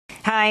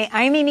Hi,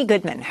 I'm Amy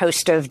Goodman,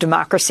 host of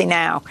Democracy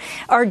Now!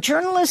 Our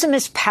journalism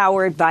is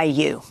powered by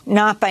you,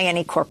 not by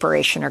any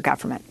corporation or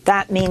government.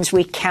 That means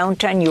we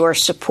count on your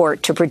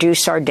support to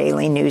produce our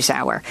daily news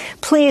hour.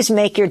 Please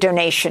make your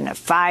donation of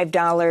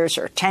 $5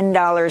 or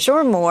 $10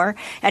 or more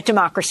at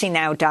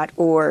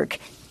democracynow.org.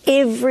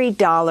 Every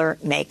dollar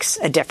makes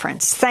a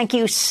difference. Thank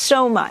you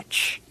so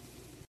much.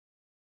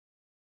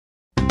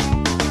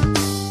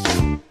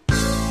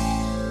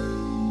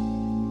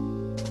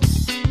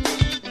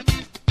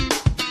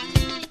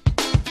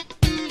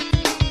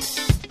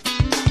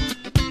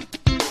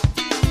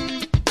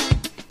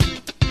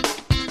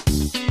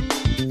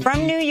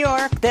 From New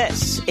York,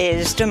 this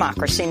is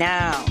Democracy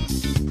Now!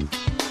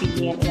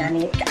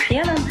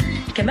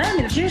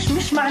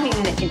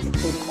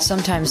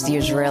 Sometimes the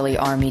Israeli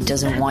army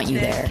doesn't want you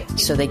there,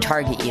 so they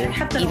target you,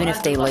 even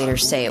if they later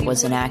say it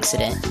was an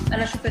accident.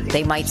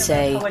 They might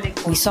say,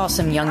 "We saw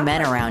some young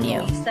men around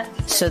you,"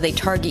 so they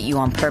target you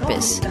on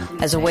purpose,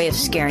 as a way of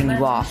scaring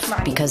you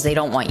off, because they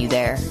don't want you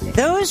there.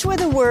 Those were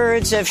the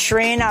words of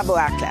Shireen Abu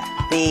Akleh,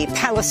 the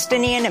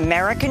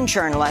Palestinian-American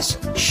journalist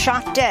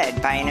shot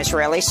dead by an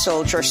Israeli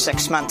soldier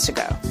 6 months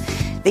ago.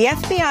 The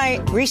FBI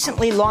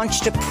recently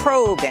launched a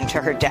probe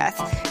into her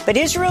death, but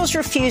Israel's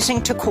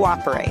refusing to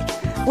cooperate.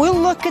 We'll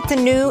look at the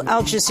new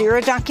Al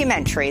Jazeera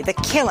documentary, The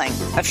Killing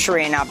of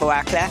Shireen Abu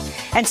Akleh,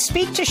 and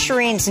speak to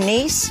Shireen's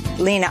niece,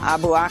 Lina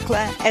Abu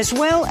Akleh, as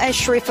well as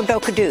Sharifa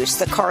Belkadous,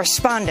 the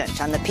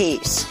correspondent on the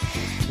piece.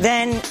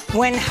 Then,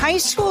 when high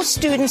school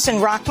students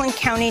in Rockland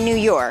County, New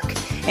York,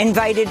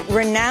 invited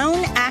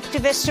renowned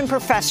activist and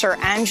professor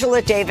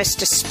Angela Davis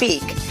to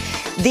speak,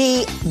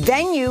 the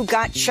venue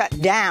got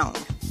shut down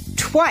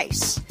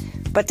twice.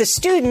 But the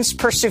students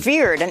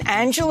persevered, and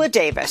Angela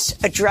Davis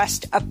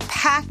addressed a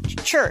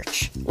packed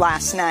church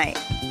last night.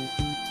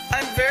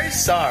 I'm very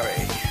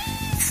sorry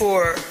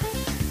for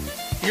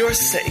your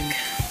sake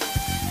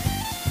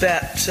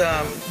that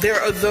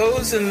there are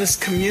those in this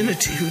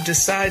community who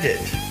decided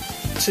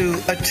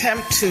to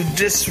attempt to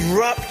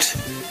disrupt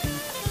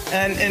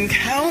an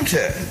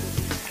encounter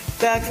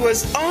that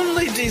was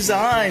only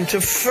designed to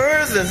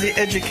further the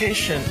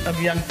education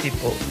of young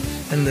people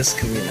in this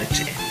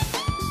community.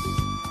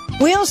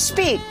 We'll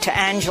speak to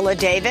Angela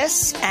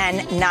Davis and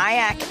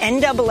NIAC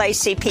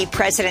NAACP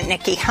President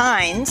Nikki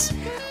Hines.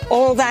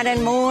 All that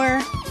and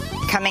more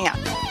coming up.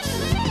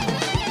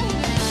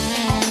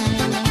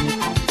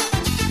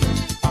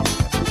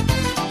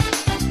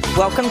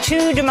 Welcome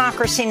to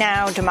Democracy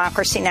Now!,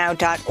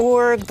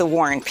 democracynow.org, The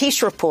War and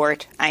Peace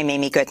Report. I'm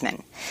Amy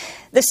Goodman.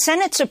 The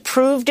Senate's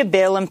approved a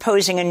bill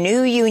imposing a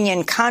new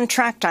union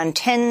contract on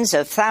tens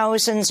of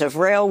thousands of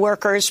rail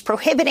workers,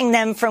 prohibiting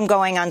them from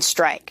going on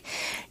strike.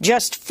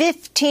 Just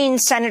 15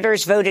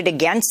 senators voted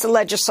against the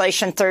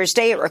legislation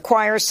Thursday. It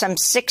requires some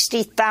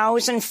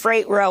 60,000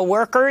 freight rail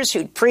workers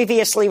who'd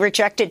previously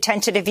rejected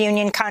tentative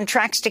union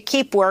contracts to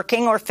keep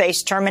working or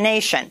face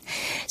termination.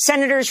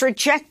 Senators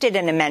rejected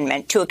an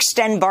amendment to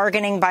extend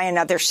bargaining by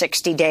another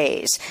 60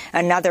 days.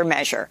 Another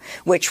measure,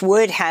 which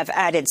would have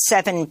added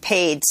 7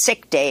 paid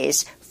sick days,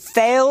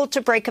 failed to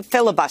break a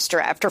filibuster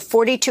after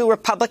 42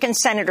 Republican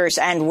senators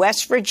and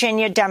West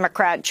Virginia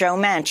Democrat Joe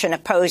Manchin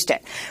opposed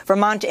it.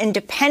 Vermont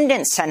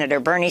Independent Senator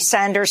Bernie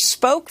Sanders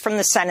spoke from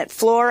the Senate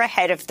floor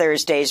ahead of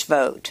Thursday's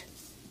vote.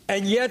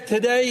 And yet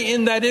today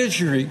in that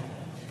issue,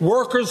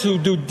 workers who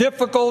do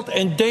difficult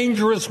and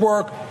dangerous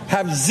work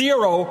have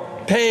 0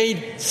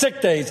 paid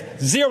sick days.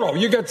 0.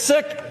 You get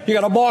sick, you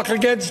got a mark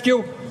against you,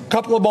 a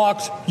couple of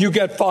marks, you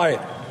get fired.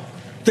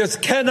 This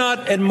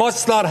cannot and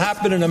must not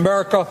happen in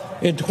America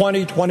in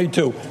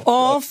 2022.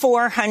 All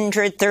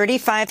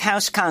 435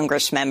 House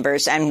Congress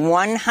members and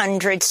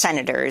 100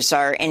 senators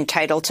are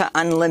entitled to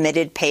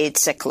unlimited paid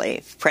sick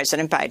leave.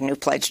 President Biden, who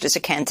pledged as a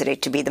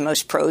candidate to be the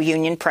most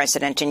pro-union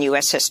president in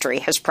U.S. history,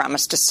 has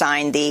promised to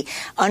sign the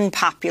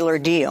unpopular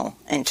deal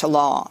into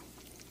law.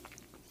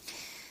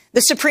 The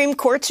Supreme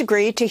Court's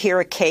agreed to hear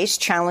a case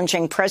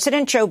challenging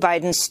President Joe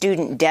Biden's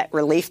student debt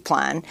relief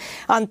plan.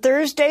 On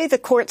Thursday, the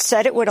court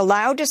said it would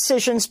allow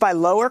decisions by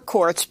lower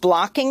courts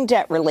blocking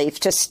debt relief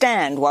to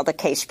stand while the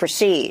case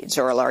proceeds.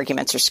 Oral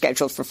arguments are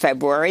scheduled for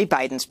February.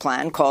 Biden's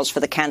plan calls for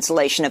the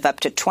cancellation of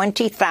up to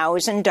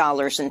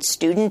 $20,000 in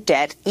student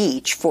debt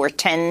each for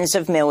tens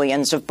of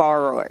millions of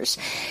borrowers.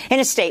 In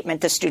a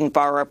statement, the Student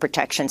Borrower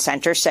Protection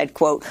Center said,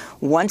 quote,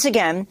 "Once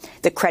again,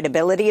 the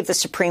credibility of the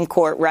Supreme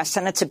Court rests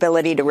on its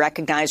ability to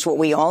recognize what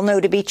we all know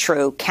to be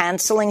true.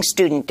 Canceling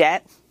student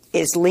debt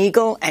is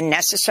legal and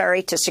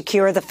necessary to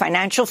secure the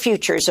financial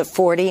futures of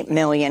 40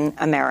 million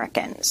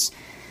Americans."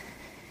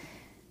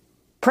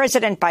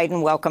 President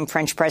Biden welcomed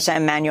French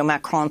President Emmanuel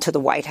Macron to the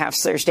White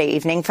House Thursday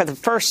evening for the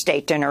first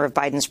state dinner of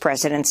Biden's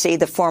presidency.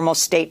 The formal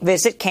state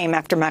visit came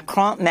after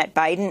Macron met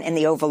Biden in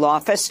the Oval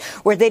Office,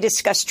 where they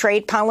discussed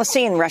trade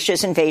policy and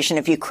Russia's invasion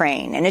of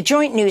Ukraine. In a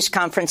joint news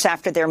conference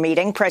after their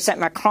meeting, President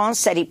Macron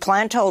said he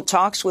planned to hold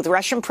talks with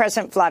Russian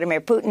President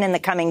Vladimir Putin in the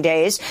coming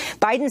days.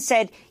 Biden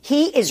said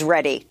he is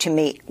ready to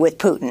meet with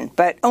Putin,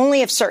 but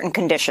only if certain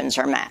conditions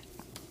are met.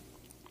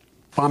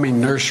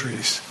 Bombing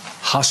nurseries,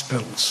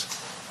 hospitals,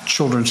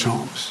 children's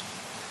homes.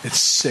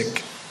 It's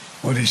sick.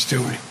 what he's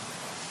doing.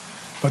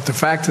 But the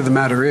fact of the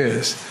matter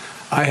is,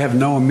 I have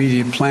no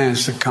immediate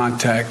plans to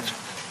contact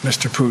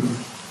Mr. Putin.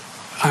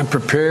 I'm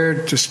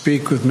prepared to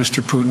speak with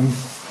Mr. Putin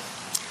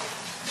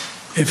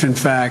if, in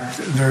fact,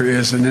 there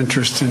is an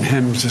interest in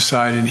him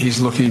deciding he's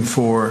looking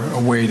for a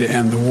way to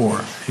end the war.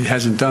 He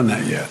hasn't done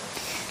that yet.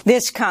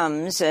 This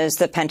comes as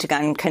the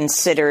Pentagon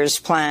considers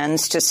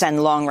plans to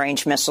send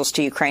long-range missiles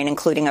to Ukraine,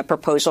 including a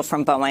proposal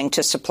from Boeing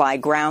to supply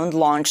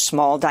ground-launched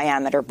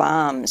small-diameter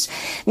bombs.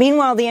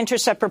 Meanwhile, The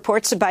Intercept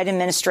reports the Biden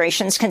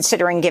administration is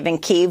considering giving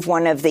Kyiv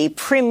one of the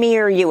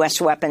premier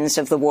U.S. weapons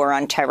of the war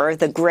on terror,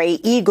 the Gray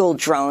Eagle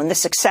drone, the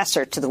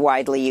successor to the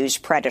widely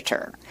used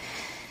Predator.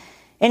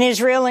 In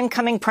Israel,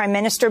 incoming Prime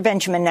Minister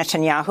Benjamin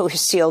Netanyahu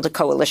has sealed a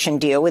coalition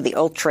deal with the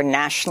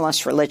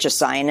ultra-nationalist Religious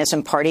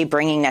Zionism Party,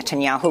 bringing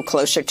Netanyahu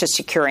closer to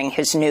securing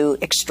his new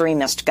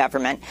extremist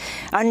government.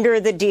 Under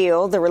the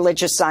deal, the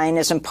Religious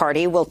Zionism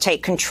Party will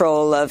take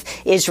control of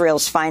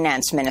Israel's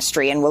finance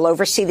ministry and will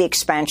oversee the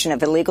expansion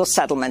of illegal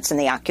settlements in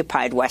the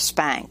occupied West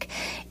Bank.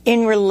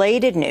 In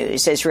related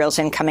news, Israel's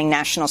incoming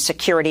national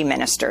security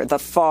minister, the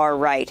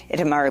far-right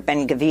Itamar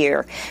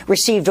Ben-Gvir,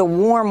 received a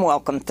warm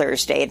welcome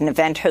Thursday at an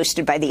event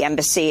hosted by the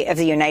Embassy of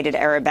the United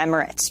Arab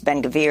Emirates.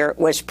 Ben-Gvir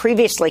was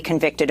previously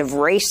convicted of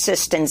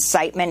racist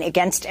incitement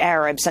against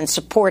Arabs and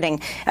supporting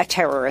a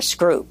terrorist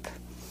group.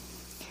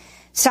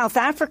 South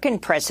African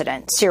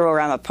President Cyril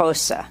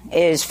Ramaphosa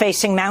is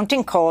facing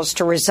mounting calls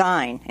to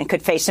resign and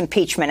could face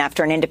impeachment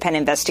after an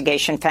independent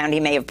investigation found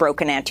he may have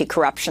broken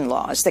anti-corruption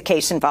laws. The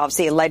case involves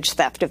the alleged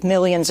theft of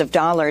millions of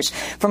dollars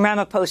from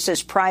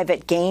Ramaphosa's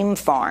private game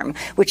farm,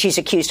 which he's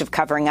accused of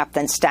covering up,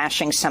 then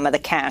stashing some of the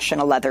cash in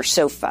a leather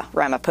sofa.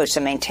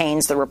 Ramaphosa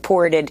maintains the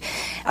reported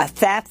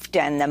theft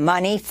and the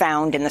money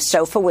found in the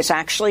sofa was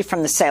actually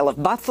from the sale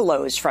of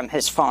buffaloes from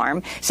his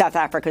farm. South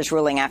Africa's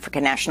ruling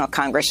African National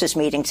Congress is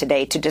meeting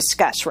today to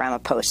discuss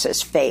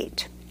Ramaphosa's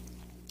fate.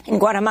 In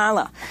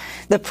Guatemala,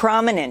 the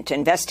prominent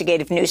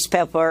investigative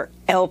newspaper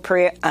El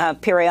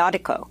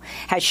Periódico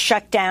has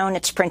shut down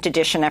its print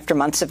edition after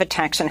months of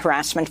attacks and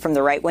harassment from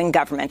the right-wing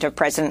government of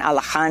President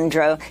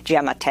Alejandro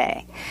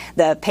Giammattei.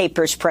 The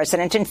paper's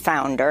president and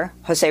founder,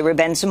 José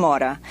Rubén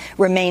Zamora,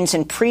 remains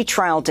in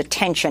pretrial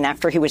detention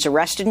after he was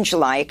arrested in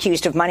July,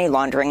 accused of money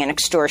laundering and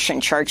extortion,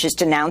 charges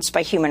denounced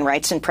by human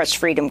rights and press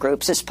freedom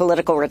groups as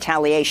political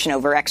retaliation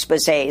over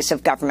exposés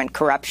of government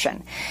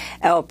corruption.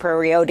 El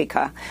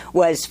Periódico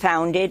was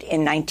founded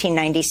in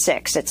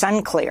 1996. It's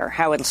unclear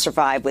how it'll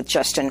survive with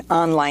just an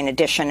online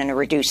edition and a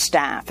reduced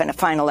staff. In a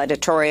final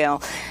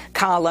editorial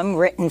column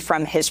written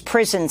from his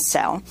prison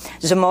cell,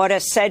 Zamora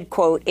said,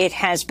 quote, "It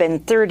has been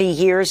 30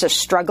 years of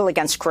struggle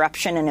against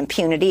corruption and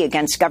impunity,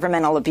 against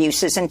governmental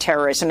abuses and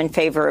terrorism in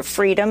favor of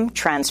freedom,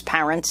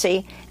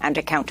 transparency, and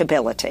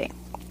accountability."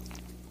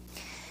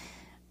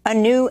 A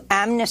new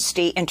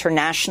Amnesty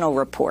International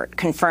report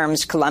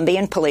confirms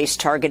Colombian police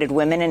targeted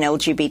women and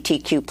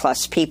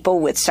LGBTQ+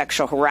 people with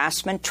sexual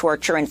harassment,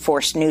 torture, and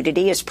forced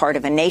nudity as part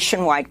of a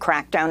nationwide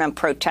crackdown on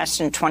protests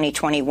in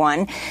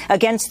 2021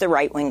 against the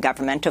right-wing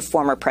government of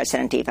former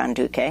President Iván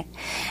Duque.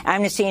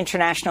 Amnesty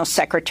International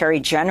Secretary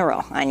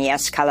General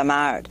Agnès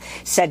Calamard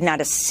said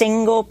not a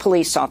single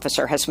police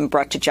officer has been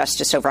brought to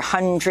justice over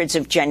hundreds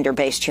of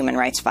gender-based human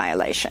rights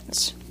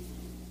violations.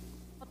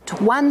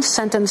 One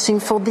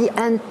sentencing for the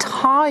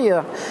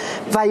entire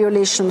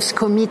violations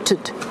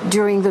committed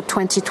during the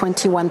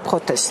 2021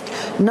 protest,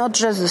 not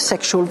just the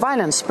sexual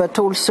violence, but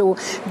also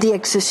the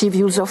excessive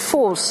use of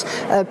force,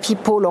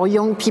 people or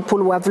young people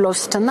who have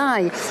lost an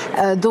eye,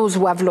 those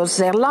who have lost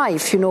their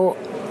life,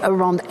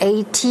 around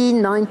 80,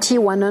 90,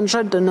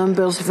 100, the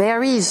numbers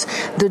varies,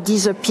 the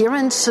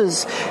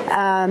disappearances,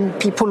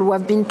 people who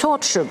have been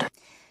tortured.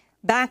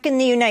 Back in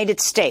the United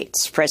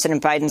States,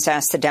 President Biden's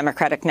asked the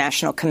Democratic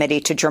National Committee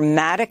to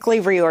dramatically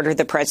reorder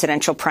the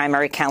presidential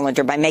primary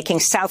calendar by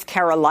making South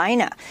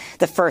Carolina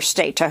the first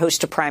state to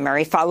host a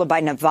primary, followed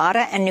by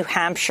Nevada and New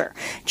Hampshire.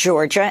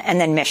 Georgia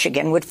and then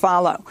Michigan would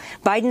follow.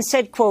 Biden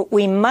said, quote,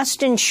 "We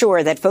must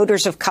ensure that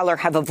voters of color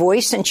have a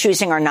voice in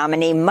choosing our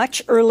nominee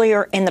much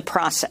earlier in the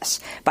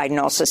process."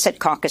 Biden also said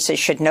caucuses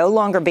should no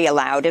longer be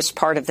allowed as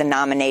part of the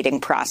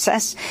nominating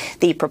process.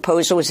 The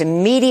proposal was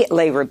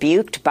immediately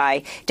rebuked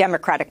by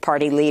Democratic Party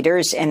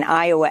leaders in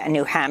Iowa and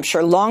New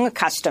Hampshire, long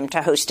accustomed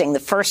to hosting the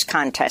first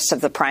contests of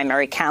the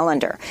primary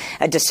calendar.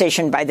 A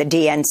decision by the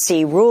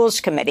DNC Rules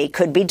Committee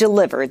could be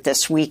delivered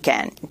this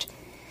weekend.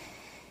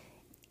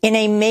 In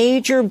a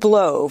major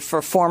blow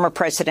for former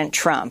President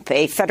Trump,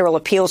 a federal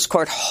appeals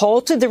court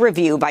halted the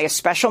review by a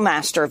special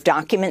master of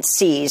documents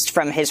seized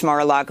from his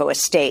Mar-a-Lago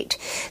estate.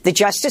 The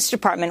Justice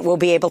Department will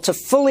be able to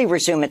fully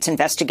resume its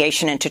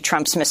investigation into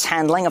Trump's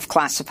mishandling of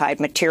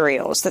classified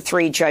materials. The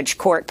three-judge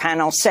court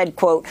panel said,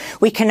 quote,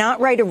 "We cannot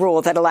write a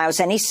rule that allows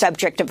any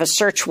subject of a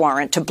search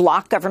warrant to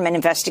block government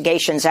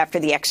investigations after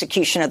the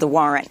execution of the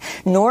warrant,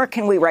 nor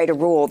can we write a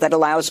rule that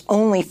allows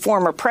only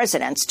former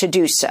presidents to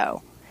do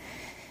so."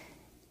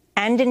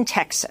 And in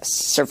Texas,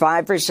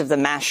 survivors of the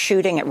mass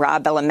shooting at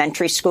Robb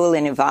Elementary School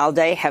in Uvalde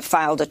have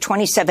filed a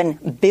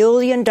 $27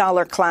 billion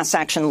class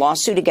action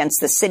lawsuit against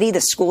the city, the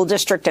school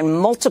district, and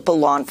multiple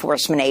law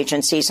enforcement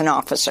agencies and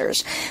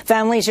officers.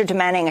 Families are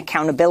demanding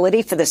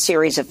accountability for the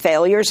series of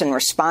failures in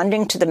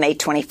responding to the May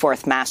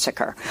 24th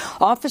massacre.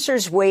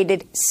 Officers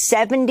waited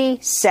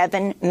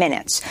 77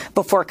 minutes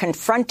before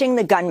confronting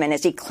the gunman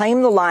as he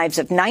claimed the lives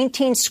of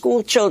 19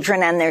 school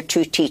children and their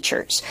 2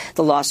 teachers.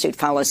 The lawsuit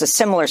follows a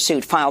similar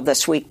suit filed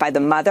this week by the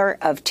mother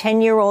of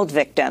 10-year-old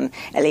victim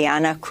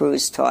Eliana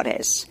Cruz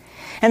Torres.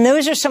 And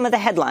those are some of the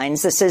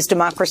headlines. This is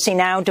Democracy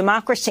Now!,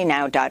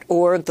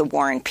 democracynow.org, the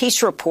War and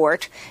Peace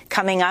Report.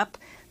 Coming up,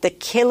 the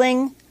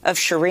killing of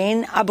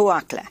Shireen Abu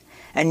Akleh,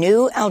 a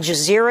new Al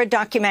Jazeera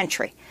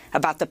documentary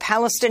about the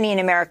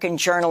Palestinian-American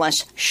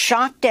journalist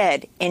shot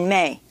dead in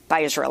May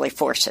by Israeli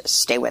forces.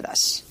 Stay with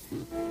us.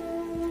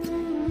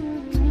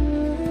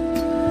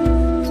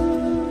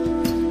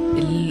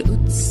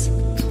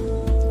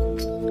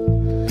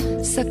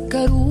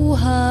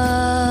 سكروها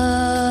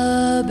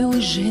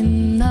بوجه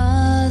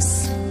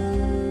الناس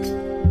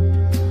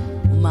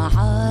وما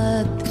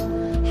عاد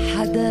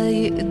حدا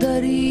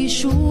يقدر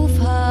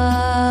يشوفها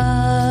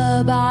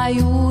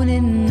بعيون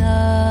الناس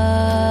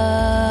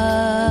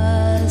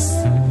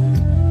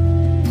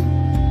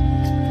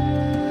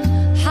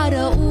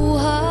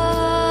حرقوها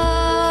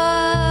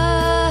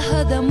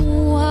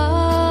هدموها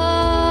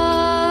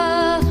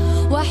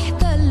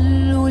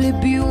واحتلوا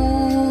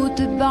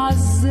البيوت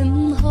بعز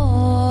النهار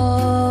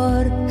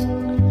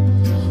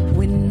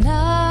والناس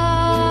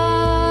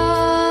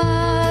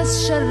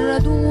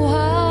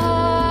شردوها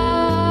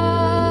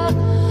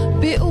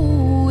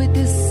بقوة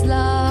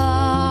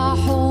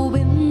السلاح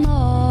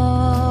وبالنار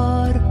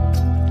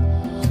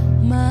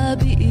ما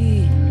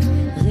بقي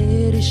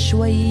غير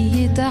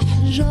شوية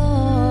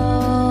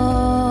أحجار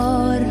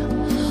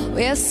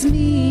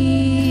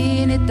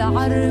وياسمين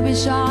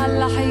تعربش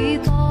على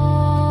الحيطان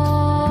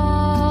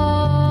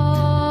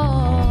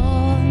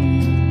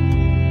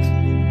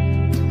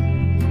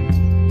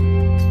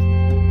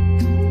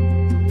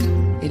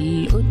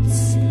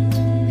القدس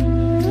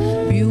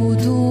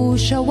بيوت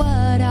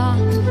وشوارع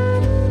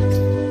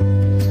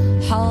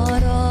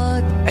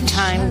حارات. A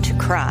Time to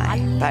Cry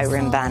by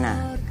Rimbana.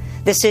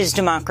 This is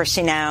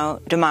Democracy Now!,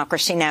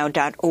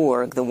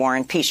 democracynow.org, the War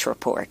and Peace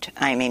Report.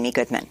 I'm Amy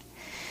Goodman.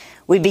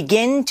 We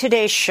begin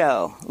today's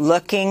show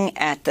looking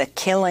at the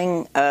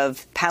killing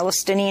of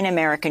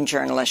Palestinian-American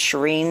journalist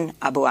Shireen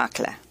Abu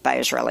Akleh by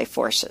Israeli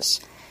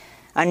forces.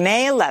 On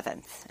May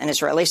 11th, an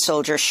Israeli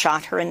soldier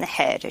shot her in the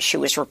head as she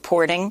was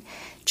reporting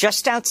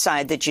just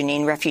outside the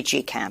Jenin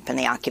refugee camp in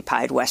the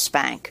occupied West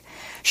Bank.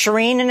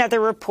 Shireen and other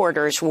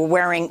reporters were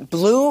wearing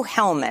blue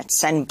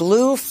helmets and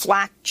blue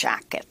flak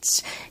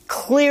jackets,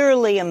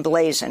 clearly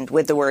emblazoned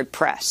with the word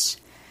press.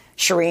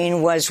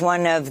 Shireen was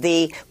one of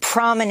the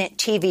prominent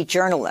TV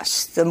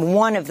journalists,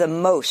 one of the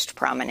most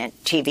prominent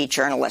TV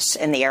journalists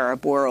in the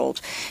Arab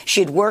world.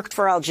 She'd worked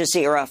for Al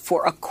Jazeera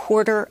for a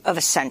quarter of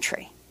a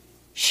century.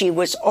 She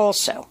was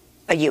also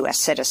a U.S.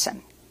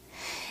 citizen.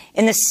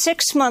 In the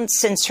 6 months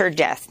since her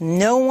death,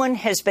 no one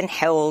has been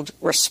held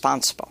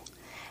responsible.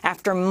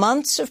 After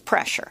months of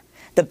pressure,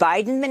 the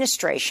Biden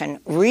administration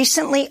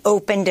recently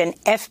opened an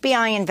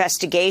FBI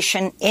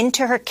investigation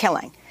into her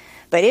killing,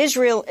 but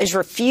Israel is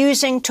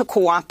refusing to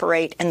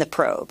cooperate in the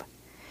probe.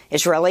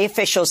 Israeli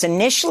officials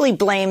initially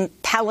blamed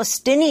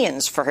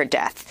Palestinians for her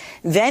death,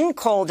 then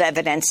called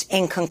evidence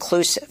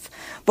inconclusive,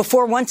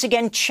 before once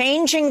again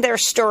changing their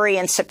story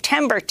in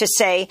September to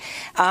say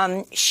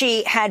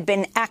she had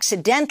been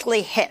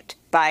accidentally hit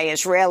by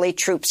Israeli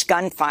troops'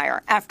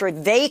 gunfire after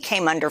they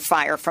came under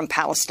fire from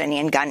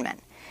Palestinian gunmen.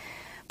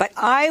 But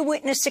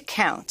eyewitness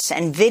accounts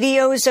and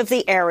videos of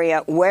the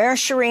area where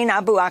Shireen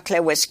Abu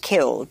Akleh was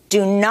killed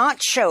do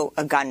not show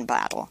a gun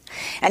battle.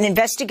 And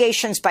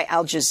investigations by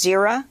Al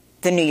Jazeera,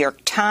 the New York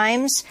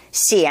Times,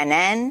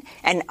 CNN,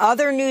 and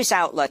other news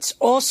outlets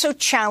also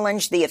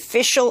challenge the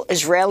official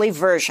Israeli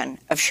version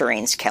of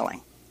Shireen's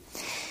killing.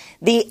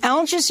 The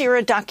Al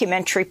Jazeera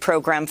documentary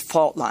program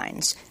Fault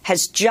Lines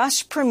has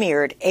just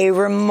premiered a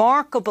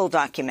remarkable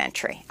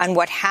documentary on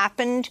what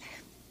happened.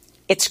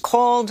 It's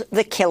called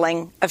The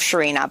Killing of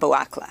Shireen Abu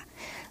Akleh.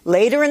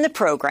 Later in the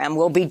program,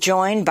 we'll be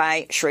joined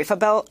by Sharif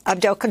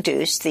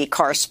Abdel-Qaddous, the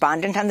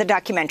correspondent on the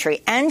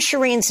documentary, and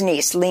Shireen's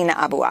niece, Lina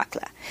Abu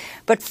Akleh.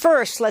 But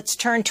first, let's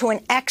turn to an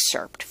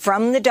excerpt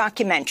from the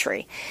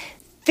documentary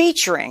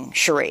featuring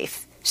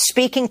Sharif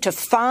speaking to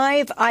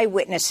 5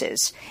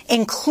 eyewitnesses,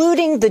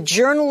 including the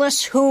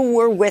journalists who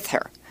were with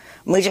her,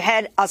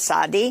 Mujahed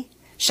al-Sadi,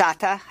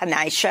 Shata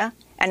Hanaisha,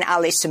 and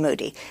Ali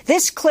Samudi.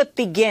 This clip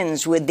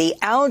begins with the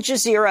Al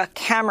Jazeera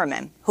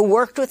cameraman who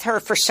worked with her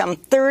for some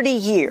 30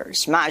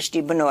 years,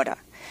 Majdi Benouda.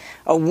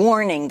 A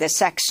warning,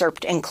 this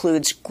excerpt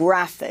includes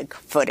graphic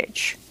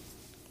footage.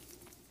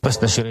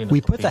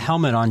 We put the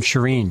helmet on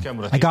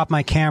Shireen. I got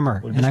my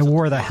camera, and I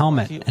wore the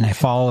helmet, and I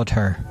followed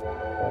her.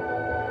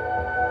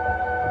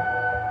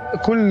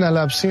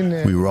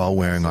 We were all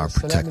wearing our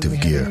protective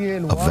gear,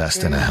 a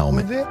vest and a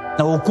helmet.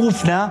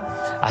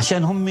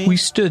 We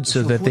stood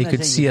so that they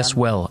could see us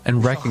well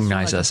and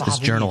recognize us as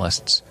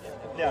journalists.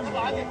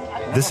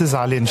 This is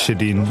Ali and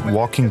Shireen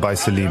walking by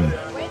Salim.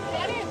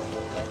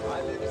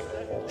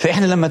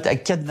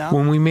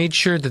 When we made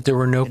sure that there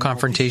were no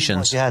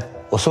confrontations,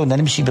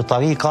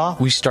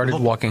 we started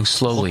walking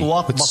slowly,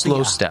 with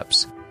slow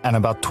steps. And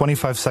about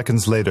 25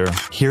 seconds later,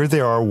 here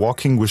they are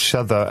walking with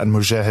Shada and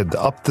Mujahid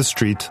up the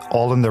street,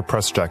 all in their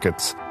press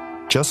jackets,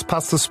 just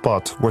past the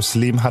spot where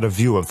Salim had a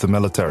view of the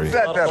military.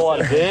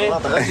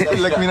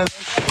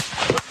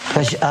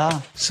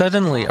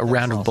 Suddenly, a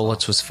round of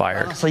bullets was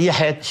fired.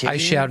 I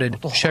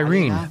shouted,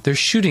 "Shireen, they're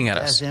shooting at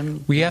us.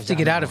 We have to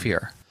get out of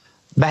here."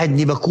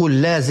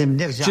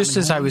 Just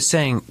as I was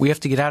saying, "We have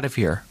to get out of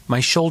here,"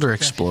 my shoulder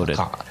exploded.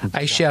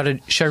 I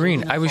shouted,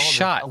 "Shireen, I was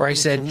shot." Or I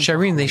said,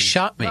 "Shireen, they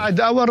shot me." After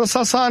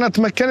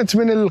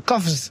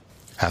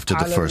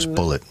the first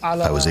bullet,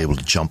 I was able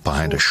to jump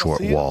behind a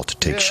short wall to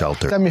take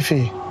shelter.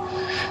 Shireen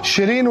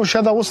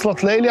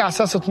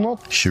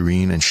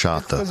and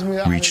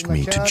Shada reached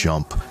me to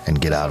jump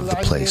and get out of the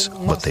place,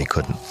 but they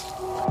couldn't.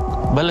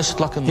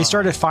 They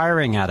started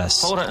firing at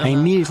us. I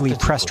immediately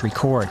pressed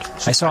record.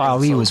 I saw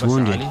Ali was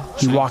wounded.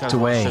 He walked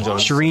away.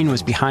 Shireen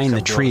was behind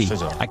the tree.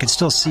 I could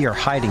still see her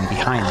hiding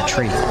behind the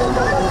tree.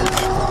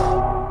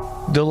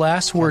 The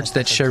last words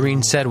that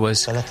Shireen said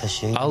was,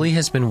 "Ali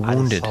has been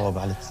wounded.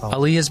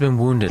 Ali has been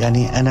wounded." I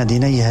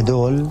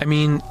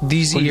mean,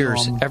 these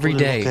ears, every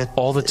day,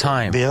 all the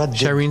time,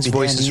 Shireen's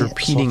voice is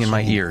repeating in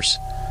my ears.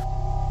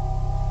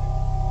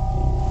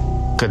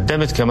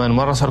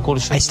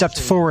 I stepped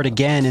forward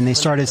again and they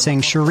started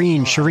saying,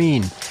 "Shireen,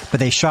 Shireen," but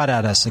they shot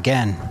at us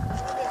again.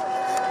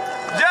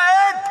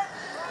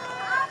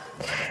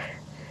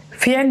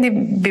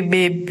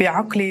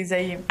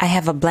 I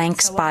have a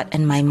blank spot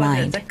in my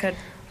mind.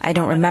 I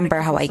don't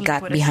remember how I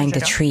got behind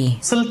the tree.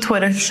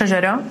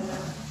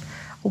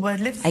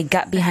 I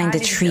got behind the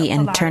tree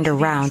and turned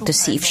around to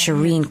see if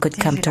Shireen could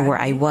come to where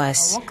I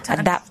was.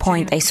 At that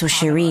point, I saw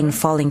Shireen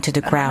falling to the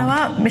ground.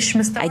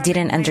 I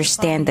didn't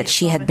understand that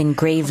she had been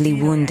gravely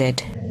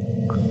wounded.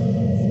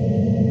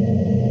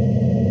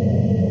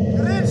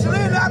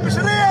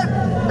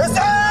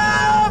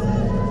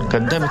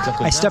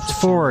 I stepped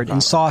forward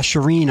and saw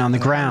Shireen on the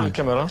ground.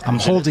 I'm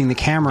holding the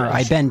camera.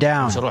 I bend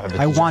down.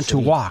 I want to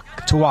walk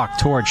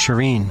toward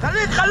Shireen.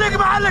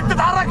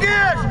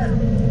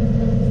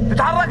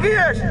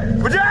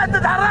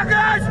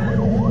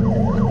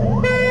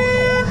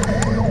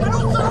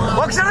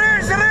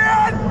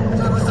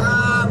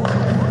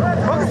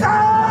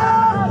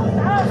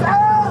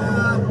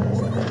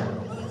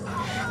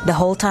 The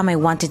whole time I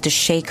wanted to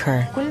shake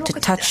her, to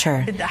touch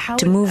her,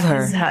 to move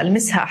her.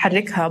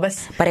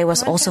 But I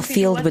was also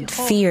filled with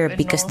fear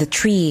because the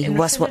tree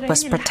was what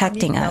was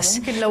protecting us.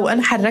 And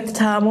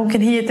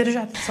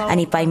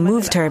if I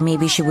moved her,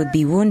 maybe she would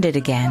be wounded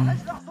again.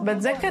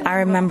 I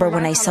remember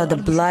when I saw the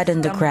blood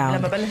on the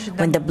ground.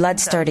 When the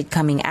blood started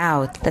coming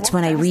out, that's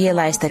when I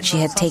realized that she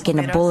had taken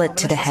a bullet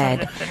to the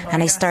head.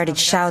 And I started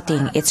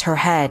shouting, "It's her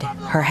head,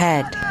 her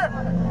head."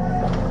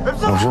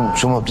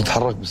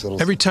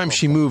 Every time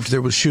she moved,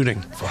 there was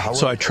shooting.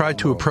 So I tried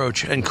to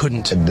approach and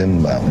couldn't. A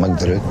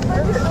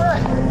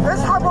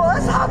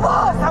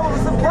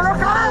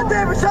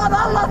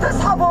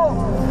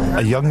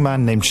young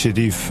man named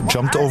Sharif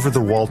jumped over the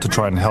wall to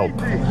try and help,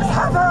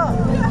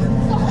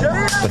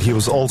 but he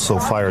was also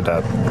fired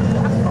at.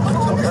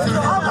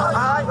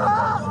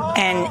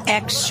 An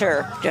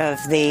excerpt of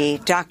the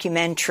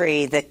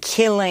documentary The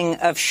Killing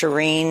of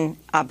Shireen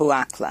Abu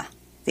Akleh.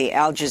 The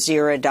Al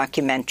Jazeera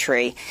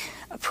documentary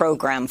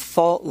program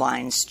Fault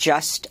Lines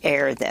just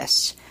aired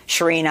this.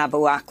 Shireen Abu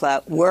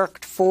Akleh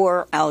worked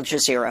for Al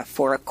Jazeera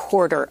for a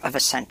quarter of a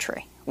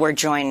century. We're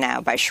joined now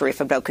by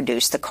Sharif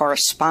Abdel-Quddus, the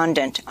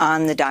correspondent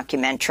on the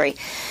documentary.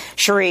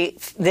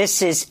 Sharif,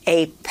 this is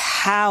a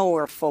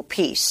powerful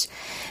piece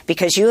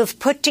because you have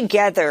put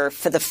together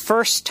for the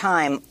first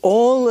time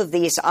all of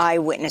these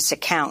eyewitness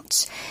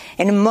accounts.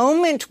 In a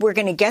moment, we're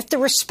going to get the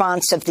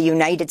response of the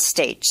United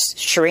States.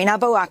 Shireen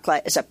Abu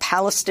Akleh is a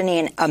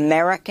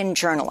Palestinian-American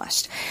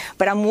journalist.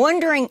 But I'm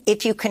wondering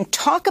if you can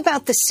talk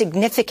about the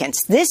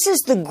significance. This is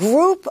the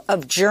group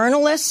of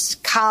journalists,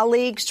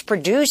 colleagues,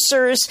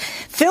 producers,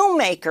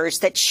 filmmakers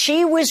that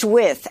she was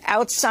with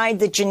outside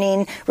the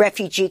Jenin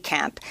refugee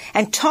camp,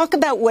 and talk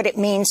about what it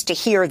means to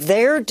hear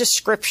their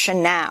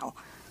description now.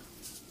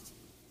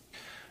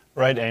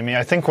 Right, Amy.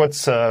 I think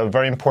what's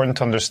very important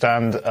to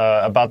understand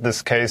about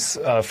this case,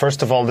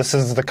 first of all, this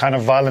is the kind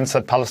of violence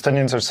that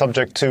Palestinians are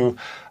subject to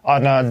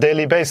on a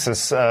daily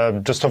basis.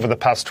 Just over the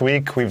past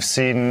week, we've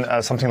seen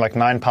something like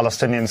 9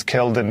 Palestinians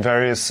killed in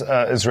various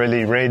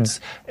Israeli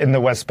raids in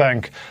the West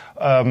Bank.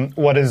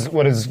 What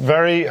is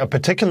very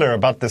particular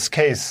about this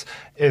case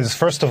is,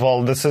 first of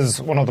all, this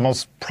is one of the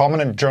most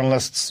prominent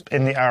journalists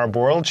in the Arab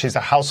world. She's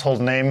a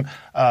household name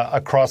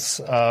across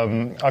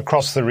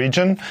the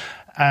region.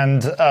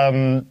 And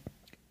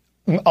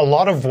a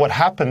lot of what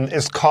happened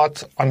is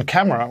caught on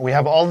camera. We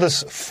have all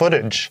this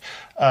footage,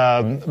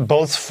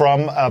 both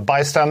from a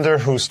bystander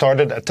who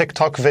started a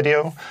TikTok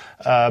video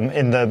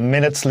in the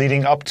minutes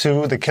leading up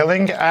to the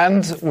killing,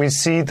 and we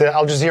see the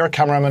Al Jazeera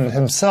cameraman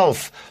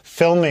himself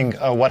filming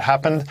what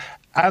happened,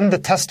 and the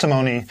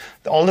testimony,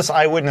 all this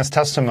eyewitness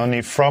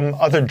testimony from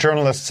other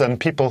journalists and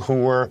people who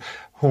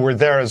were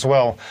there as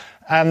well.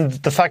 And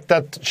the fact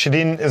that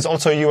Shireen is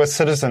also a U.S.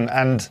 citizen.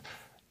 And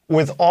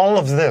with all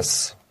of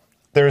this,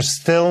 there is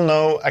still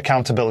no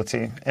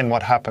accountability in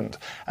what happened.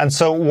 And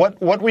so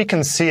what we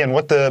can see and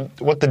what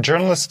the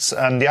journalists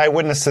and the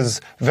eyewitnesses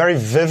very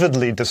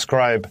vividly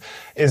describe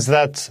is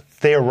that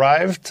they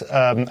arrived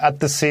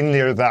at the scene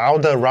near the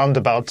Auda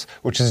roundabout,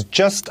 which is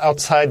just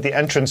outside the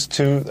entrance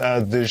to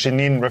the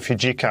Jenin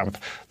refugee camp.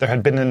 There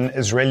had been an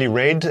Israeli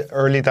raid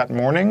early that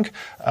morning.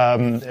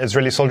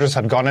 Israeli soldiers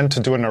had gone in to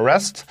do an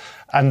arrest,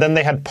 and then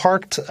they had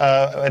parked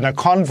in a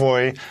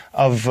convoy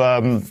of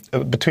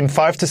between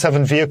 5 to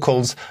 7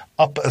 vehicles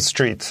up a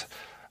street.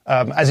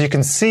 As you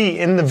can see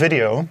in the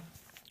video,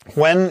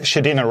 when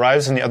Shireen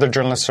arrives and the other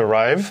journalists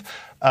arrive,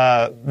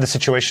 the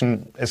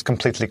situation is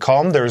completely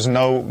calm. There is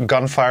no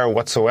gunfire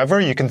whatsoever.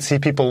 You can see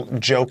people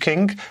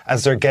joking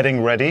as they're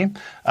getting ready.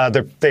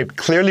 They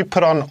clearly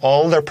put on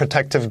all their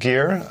protective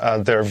gear,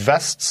 their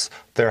vests,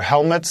 their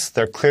helmets.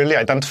 They're clearly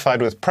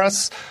identified with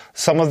press.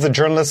 Some of the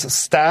journalists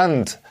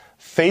stand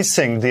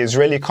facing the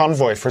Israeli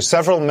convoy for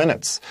several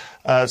minutes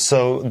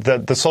so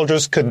that the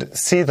soldiers could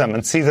see them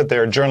and see that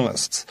they're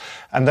journalists.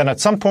 And then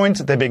at some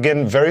point, they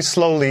begin very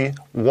slowly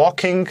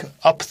walking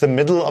up the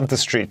middle of the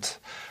street.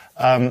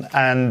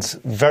 And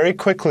very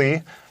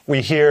quickly,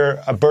 we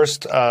hear a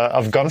burst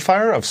of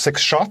gunfire of 6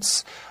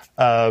 shots.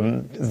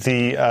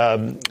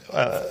 The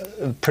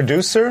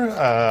producer,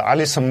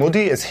 Ali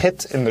Sammoudi, is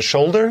hit in the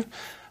shoulder,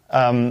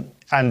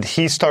 and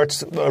he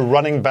starts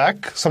running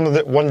back.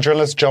 One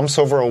journalist jumps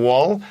over a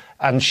wall,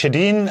 and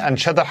Shireen and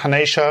Sheda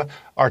Haneisha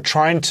are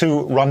trying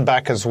to run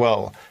back as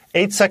well.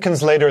 8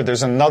 seconds later,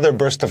 there's another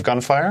burst of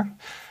gunfire,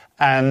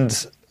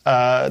 and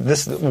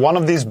one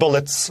of these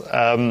bullets,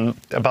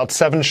 about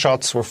 7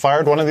 shots were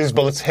fired. One of these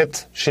bullets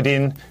hit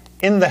Shireen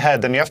in the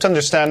head. And you have to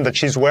understand that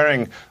she's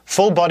wearing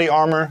full body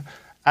armor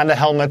and a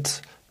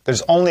helmet.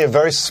 There's only a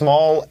very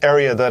small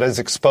area that is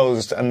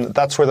exposed, and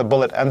that's where the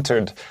bullet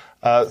entered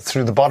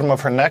through the bottom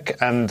of her neck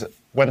and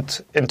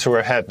went into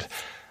her head.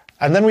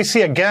 And then we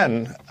see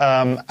again,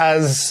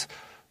 as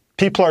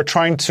people are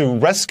trying to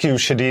rescue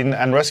Shireen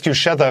and rescue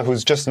Sheda,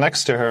 who's just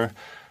next to her,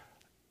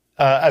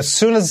 as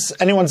soon as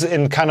anyone's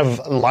in kind of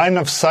line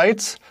of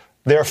sight,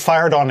 they're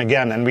fired on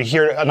again, and we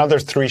hear another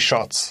 3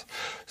 shots.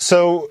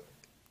 So,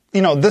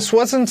 this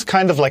wasn't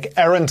kind of like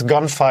errant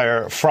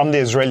gunfire from the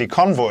Israeli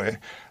convoy.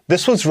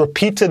 This was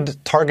repeated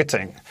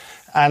targeting.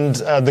 And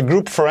the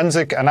group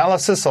Forensic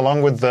Analysis,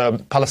 along with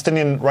the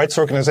Palestinian rights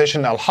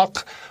organization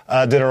Al-Haq,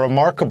 did a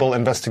remarkable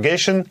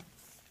investigation.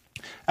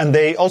 And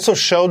they also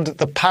showed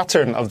the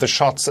pattern of the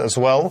shots as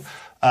well.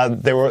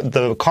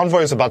 The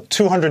convoy is about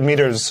 200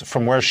 meters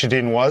from where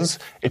Shireen was.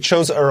 It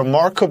shows a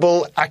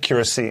remarkable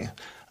accuracy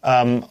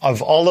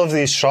of all of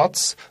these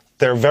shots.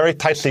 They're very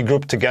tightly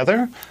grouped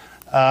together.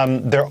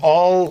 They're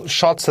all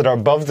shots that are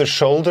above the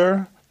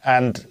shoulder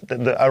and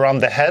around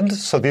the head,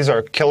 so these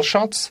are kill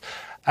shots.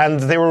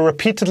 And they were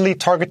repeatedly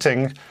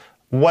targeting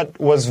what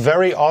was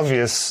very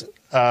obvious,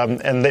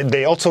 and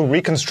they also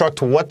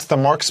reconstruct what the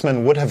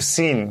marksman would have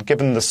seen,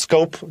 given the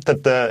scope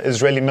that the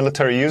Israeli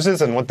military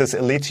uses and what this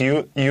elite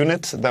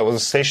unit that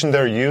was stationed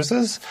there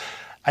uses.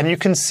 And you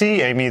can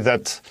see, Amy,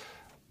 that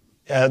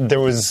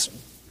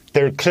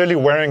they're clearly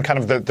wearing kind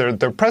of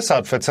their press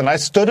outfits. And I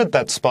stood at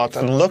that spot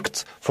and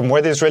looked from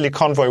where the Israeli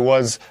convoy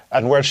was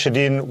and where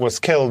Shireen was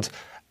killed,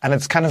 and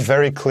it's kind of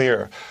very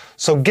clear.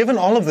 So given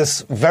all of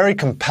this very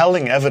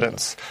compelling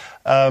evidence,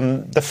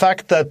 the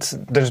fact that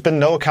there's been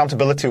no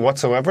accountability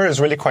whatsoever is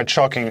really quite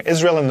shocking.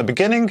 Israel in the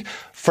beginning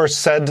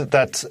first said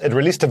that it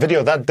released a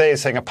video that day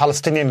saying a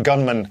Palestinian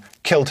gunman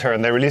killed her,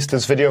 and they released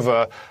this video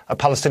of a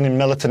Palestinian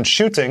militant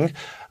shooting.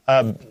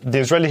 The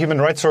Israeli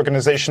human rights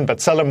organization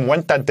B'Tselem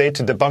went that day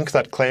to debunk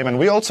that claim, and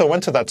we also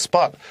went to that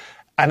spot.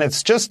 And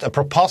it's just a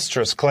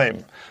preposterous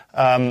claim.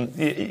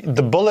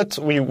 The bullet,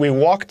 we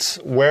walked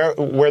where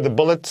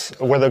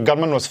the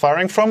gunman was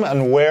firing from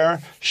and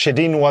where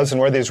Shireen was and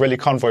where the Israeli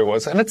convoy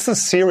was. And it's a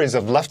series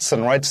of lefts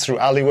and rights through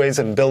alleyways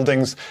and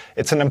buildings.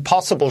 It's an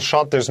impossible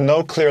shot. There's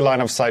no clear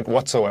line of sight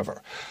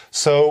whatsoever.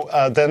 So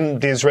then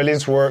the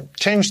Israelis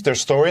changed their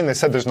story, and they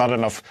said there's not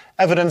enough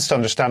evidence to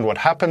understand what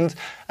happened.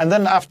 And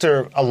then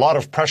after a lot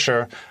of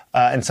pressure,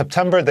 in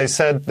September, they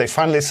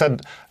finally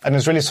said an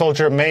Israeli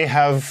soldier may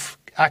have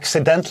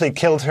accidentally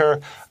killed her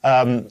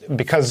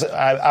because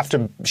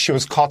after she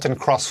was caught in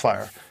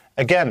crossfire.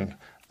 Again,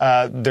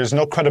 there's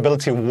no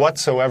credibility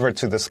whatsoever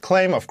to this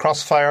claim of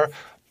crossfire.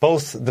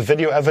 Both the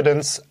video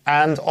evidence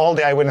and all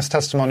the eyewitness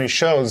testimony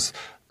shows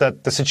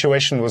that the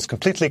situation was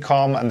completely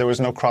calm and there was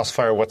no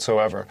crossfire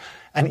whatsoever.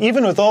 And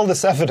even with all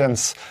this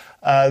evidence,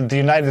 the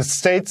United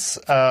States,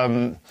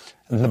 the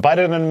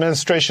Biden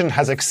administration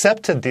has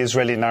accepted the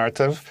Israeli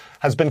narrative,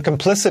 has been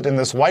complicit in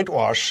this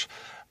whitewash,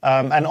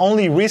 And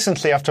only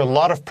recently, after a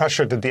lot of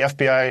pressure, did the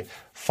FBI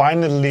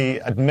finally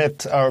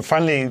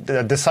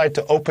decide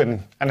to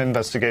open an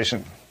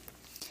investigation.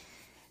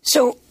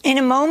 So in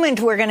a moment,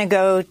 we're going to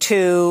go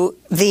to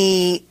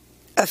the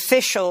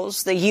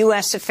officials, the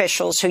U.S.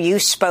 officials who you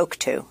spoke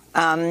to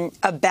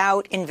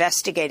about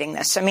investigating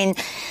this. I mean,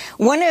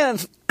 one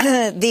of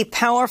the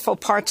powerful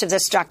parts of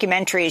this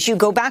documentary is you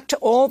go back to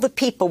all the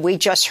people we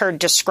just heard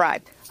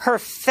described, her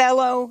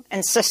fellow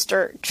and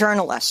sister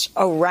journalists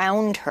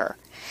around her.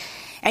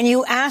 And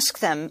you ask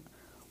them,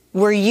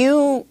 were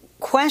you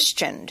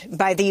questioned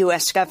by the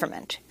U.S.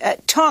 government?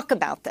 Talk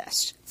about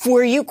this.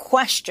 Were you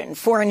questioned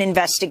for an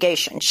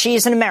investigation?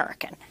 She's an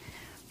American.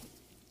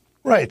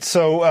 Right.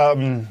 So,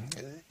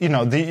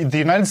 the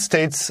United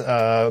States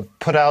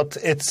put out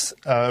its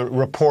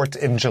report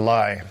in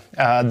July.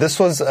 This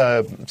was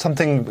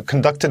something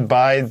conducted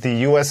by the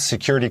U.S.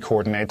 Security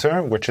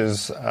Coordinator, which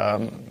is,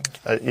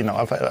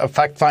 a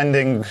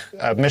fact-finding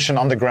mission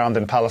on the ground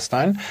in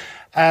Palestine.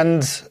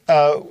 And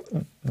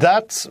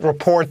that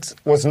report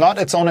was not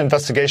its own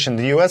investigation.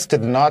 The U.S.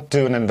 did not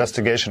do an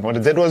investigation. What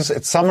it did was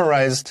it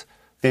summarized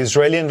the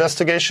Israeli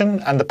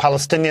investigation and the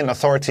Palestinian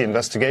Authority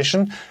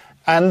investigation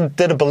and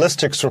did a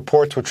ballistics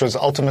report, which was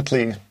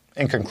ultimately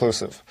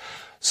inconclusive.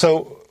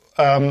 So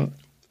the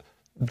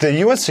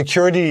U.S.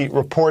 security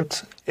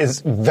report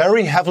is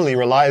very heavily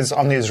relies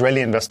on the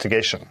Israeli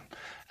investigation.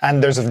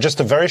 And there's just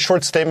a very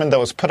short statement that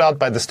was put out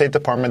by the State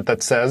Department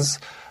that says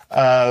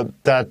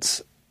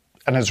that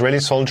an Israeli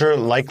soldier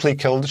likely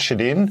killed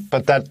Shireen,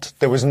 but that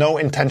there was no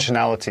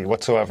intentionality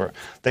whatsoever.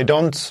 They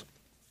don't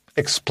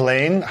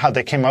explain how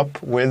they came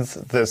up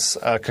with this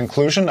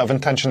conclusion of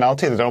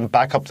intentionality. They don't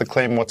back up the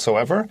claim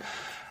whatsoever.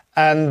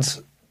 And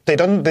they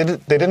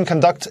didn't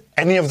conduct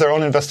any of their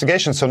own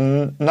investigation, so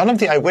none of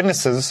the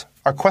eyewitnesses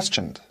are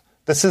questioned.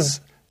 This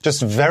is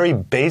just very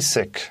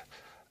basic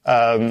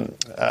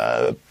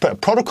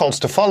protocols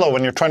to follow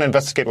when you're trying to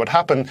investigate what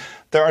happened.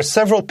 There are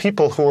several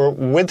people who were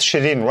with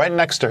Shireen right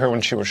next to her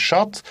when she was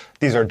shot.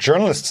 These are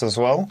journalists as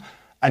well,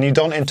 and you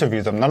don't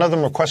interview them. None of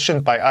them were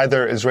questioned by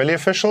either Israeli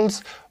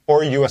officials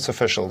or U.S.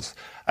 officials.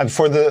 And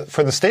for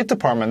the State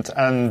Department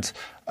and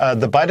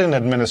the Biden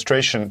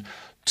administration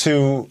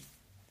to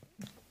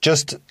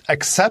just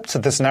accept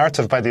this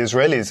narrative by the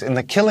Israelis in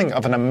the killing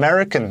of an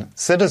American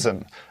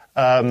citizen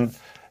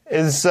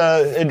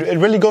it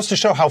really goes to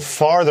show how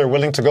far they're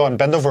willing to go and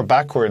bend over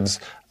backwards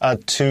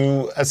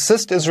to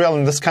assist Israel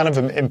in this kind of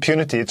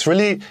impunity.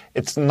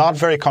 It's not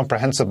very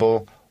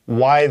comprehensible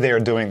why they are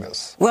doing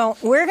this. Well,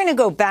 we're going to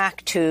go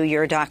back to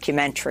your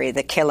documentary,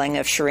 The Killing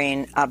of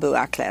Shireen Abu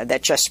Akleh,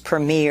 that just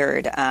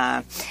premiered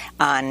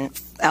on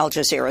Al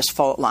Jazeera's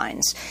Fault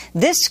Lines.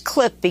 This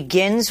clip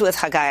begins with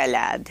Haggai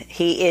Elad.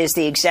 He is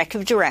the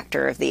executive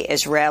director of the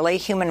Israeli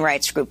human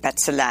rights group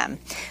B'Tselem,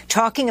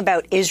 talking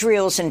about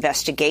Israel's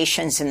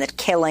investigations in the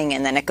killing,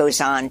 and then it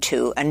goes on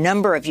to a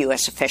number of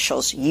U.S.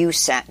 officials you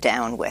sat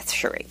down with,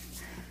 Sherif.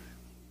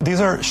 These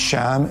are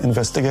sham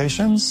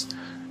investigations,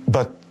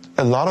 but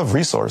a lot of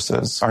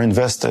resources are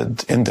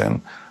invested in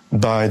them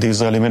by the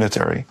Israeli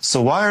military.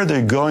 So why are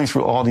they going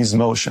through all these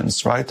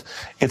motions, right?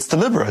 It's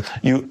deliberate.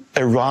 You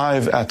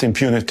arrive at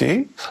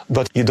impunity,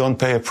 but you don't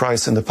pay a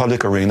price in the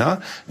public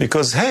arena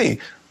because, hey,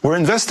 we're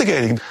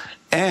investigating.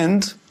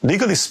 And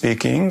legally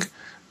speaking,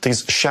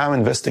 these sham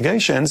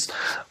investigations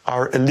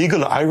are a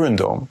legal iron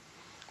dome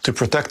to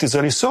protect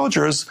Israeli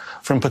soldiers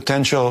from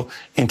potential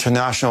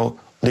international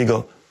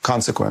legal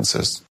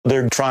consequences.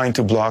 They're trying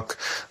to block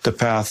the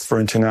path for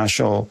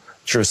international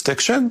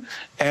jurisdiction,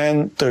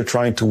 and they're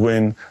trying to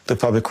win the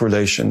public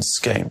relations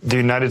game. The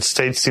United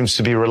States seems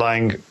to be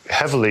relying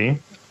heavily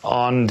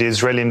on the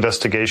Israeli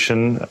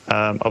investigation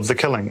of the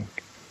killing.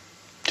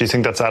 Do you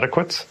think that's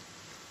adequate?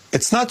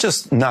 It's not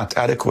just not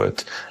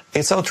adequate,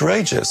 it's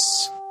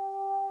outrageous.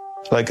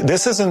 Like,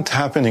 this isn't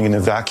happening in a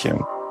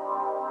vacuum.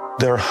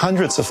 There are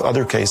hundreds of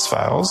other case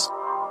files.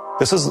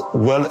 This is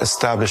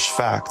well-established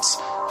facts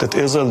that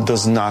Israel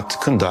does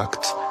not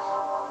conduct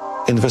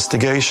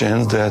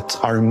investigations that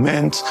are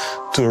meant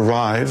to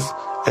arrive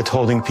at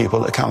holding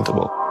people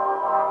accountable.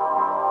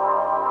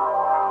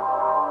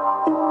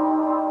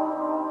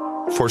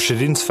 For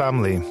Shireen's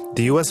family,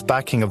 the U.S.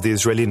 backing of the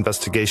Israeli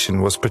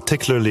investigation was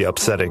particularly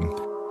upsetting,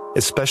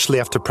 especially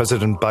after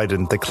President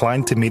Biden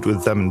declined to meet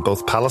with them in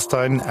both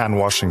Palestine and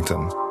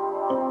Washington.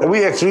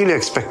 We really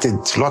expected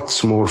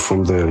lots more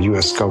from the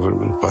U.S.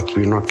 government, but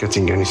we're not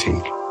getting anything.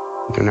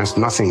 There's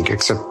nothing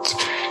except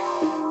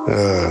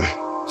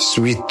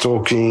sweet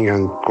talking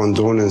and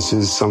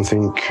condolences,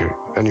 something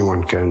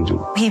anyone can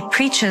do. He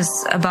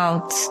preaches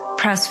about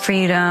press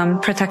freedom,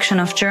 protection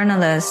of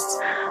journalists,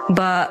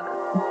 but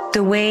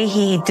the way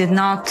he did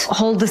not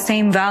hold the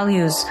same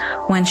values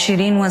when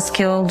Shireen was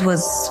killed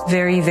was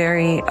very,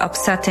 very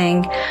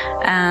upsetting,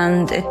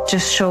 and it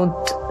just showed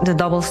the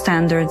double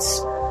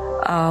standards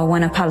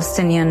when a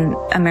Palestinian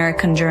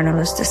American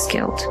journalist is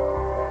killed.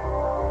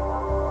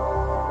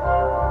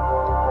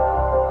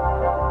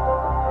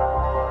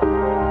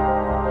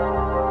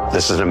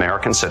 This is an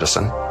American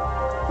citizen.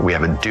 We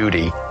have a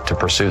duty to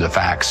pursue the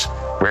facts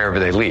wherever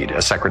they lead,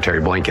 as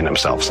Secretary Blinken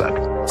himself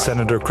said.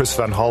 Senator Chris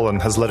Van Hollen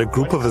has led a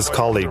group of his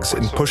colleagues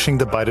in pushing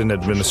the Biden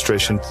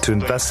administration to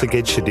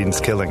investigate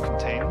Shireen's killing.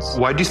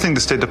 Why do you think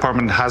the State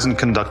Department hasn't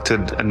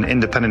conducted an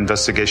independent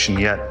investigation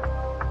yet?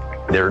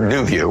 Their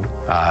new view,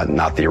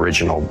 not the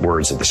original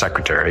words of the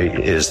Secretary,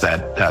 is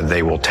that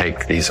they will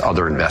take these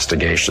other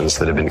investigations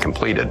that have been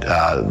completed.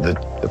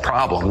 The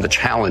problem, the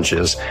challenge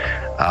is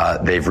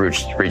they've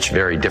reached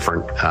very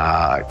different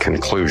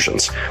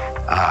conclusions.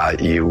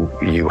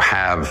 You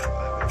have,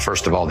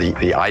 first of all, the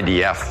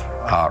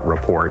IDF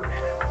report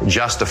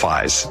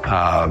justifies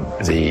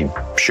the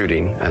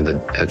shooting and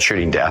the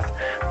shooting death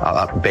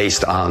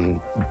based on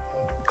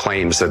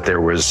claims that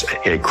there was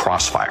a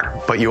crossfire.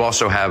 But you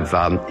also have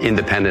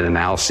independent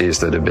analyses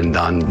that have been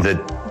done that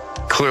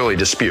clearly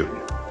dispute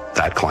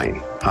that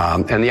claim.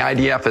 And the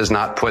IDF has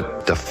not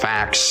put the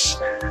facts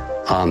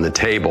on the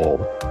table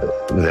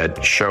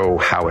that show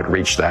how it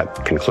reached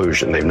that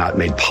conclusion. They've not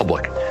made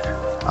public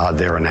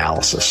their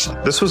analysis.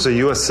 This was a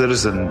U.S.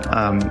 citizen.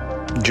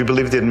 Do you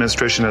believe the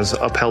administration has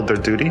upheld their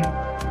duty?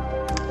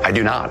 I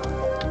do not.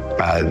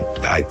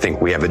 I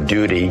think we have a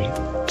duty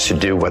to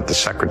do what the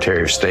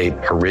Secretary of State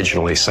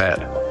originally said.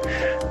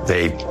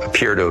 They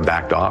appear to have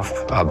backed off,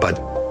 but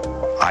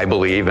I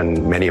believe,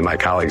 and many of my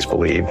colleagues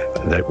believe,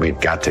 that we've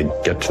got to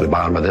get to the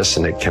bottom of this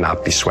and it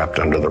cannot be swept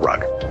under the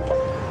rug.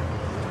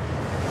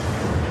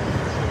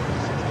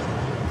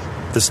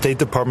 The State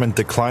Department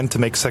declined to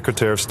make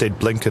Secretary of State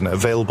Blinken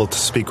available to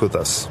speak with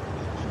us.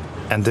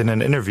 And in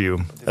an interview,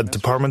 a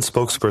department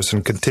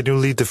spokesperson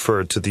continually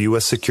deferred to the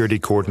U.S. Security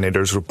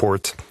Coordinator's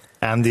report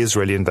and the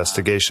Israeli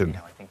investigation.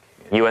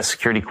 U.S.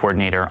 Security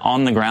Coordinator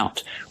on the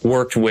ground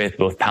worked with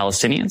both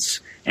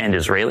Palestinians and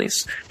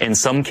Israelis, in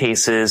some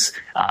cases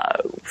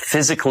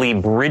physically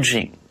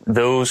bridging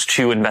those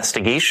two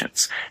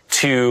investigations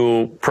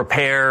to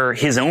prepare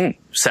his own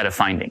set of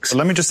findings.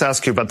 Let me just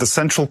ask you about the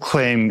central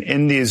claim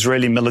in the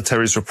Israeli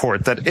military's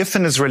report that if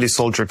an Israeli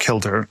soldier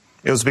killed her,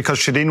 it was because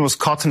Shireen was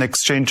caught in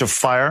exchange of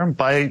fire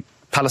by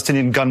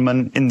Palestinian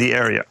gunmen in the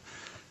area.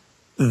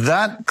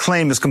 That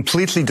claim is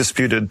completely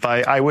disputed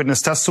by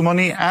eyewitness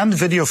testimony and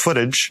video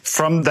footage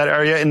from that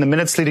area in the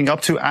minutes leading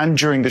up to and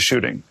during the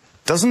shooting.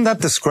 Doesn't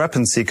that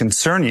discrepancy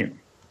concern you?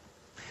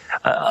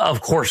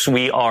 Of course,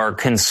 we are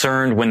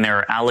concerned when there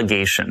are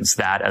allegations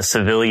that a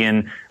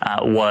civilian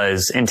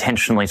was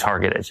intentionally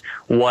targeted.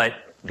 What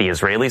the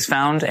Israelis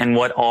found and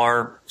what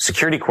our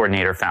security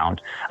coordinator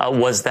found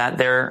was that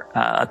there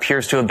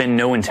appears to have been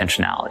no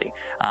intentionality.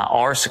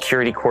 Our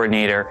security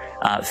coordinator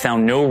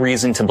found no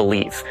reason to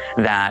believe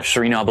that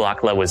Shireen Abu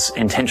Akleh was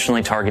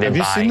intentionally targeted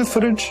seen the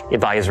footage?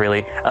 By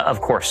Israeli.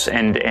 Of course,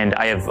 and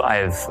I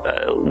have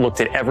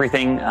looked at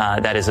everything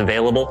that is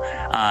available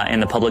in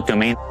the public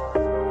domain.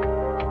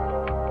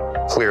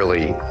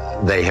 Clearly,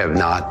 they have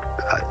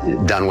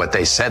not done what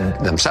they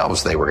said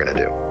themselves they were going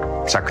to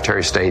do. Secretary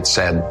of State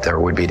said there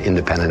would be an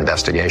independent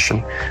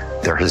investigation.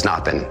 There has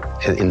not been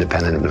an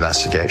independent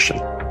investigation.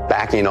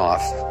 Backing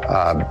off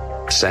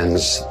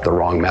sends the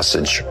wrong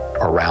message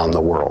around the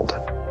world.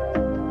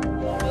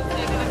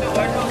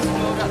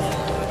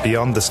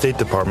 Beyond the State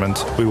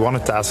Department, we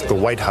wanted to ask the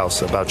White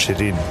House about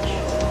Shireen.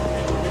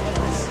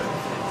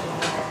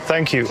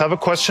 Thank you. I have a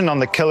question on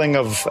the killing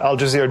of Al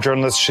Jazeera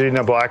journalist Shireen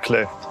Abu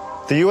Akleh.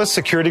 The U.S.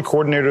 Security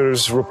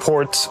Coordinator's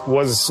report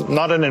was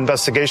not an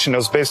investigation. It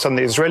was based on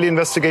the Israeli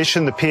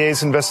investigation, the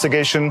PA's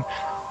investigation.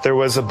 There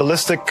was a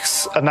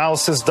ballistics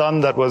analysis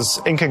done that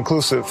was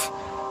inconclusive.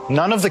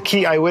 None of the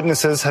key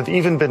eyewitnesses have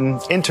even been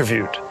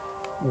interviewed.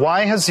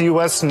 Why has the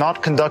U.S.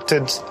 not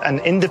conducted an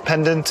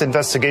independent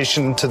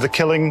investigation into the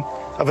killing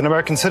of an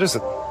American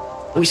citizen?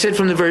 We said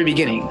from the very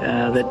beginning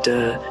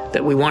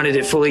that we wanted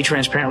it fully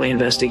transparently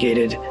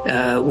investigated.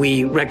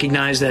 We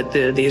recognize that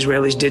the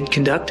Israelis did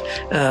conduct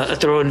a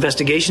thorough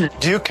investigation.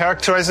 Do you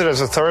characterize it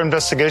as a thorough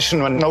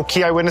investigation when no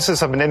key eyewitnesses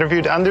have been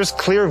interviewed and there's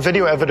clear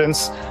video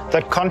evidence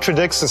that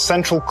contradicts the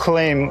central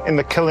claim in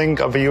the killing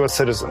of a U.S.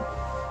 citizen?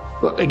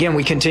 Well, again,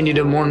 we continue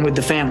to mourn with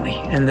the family,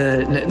 and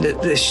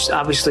this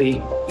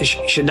obviously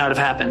should not have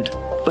happened.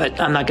 But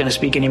I'm not going to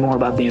speak any more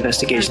about the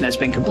investigation that's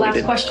been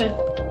completed. Last question.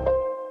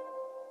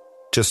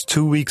 Just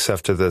 2 weeks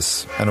after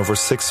this, and over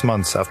 6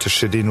 months after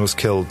Shireen was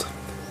killed,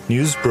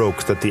 news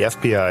broke that the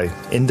FBI,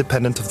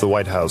 independent of the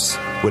White House,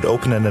 would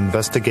open an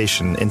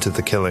investigation into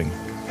the killing.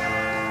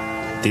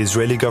 The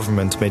Israeli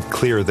government made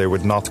clear they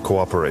would not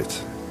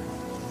cooperate.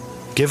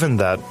 Given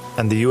that,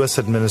 and the U.S.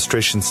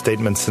 administration's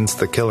statement since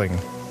the killing,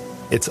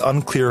 it's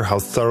unclear how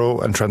thorough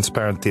and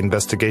transparent the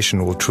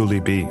investigation will truly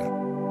be.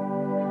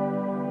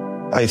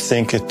 I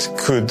think it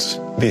could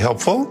be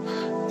helpful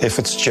if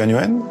it's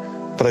genuine.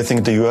 But I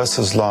think the U.S.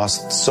 has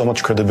lost so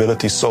much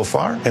credibility so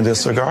far in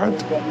this regard.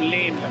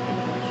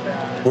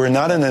 We're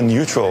not in a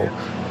neutral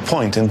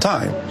point in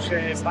time.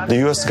 The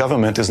U.S.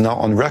 government is now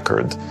on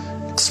record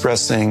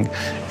expressing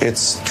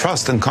its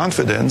trust and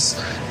confidence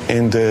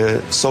in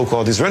the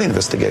so-called Israeli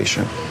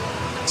investigation.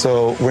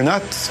 So we're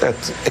not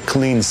at a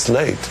clean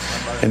slate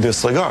in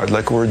this regard.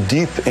 Like, we're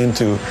deep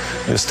into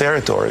this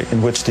territory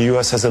in which the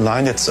U.S. has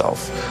aligned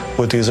itself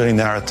with the Israeli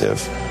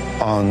narrative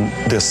on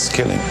this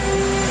killing.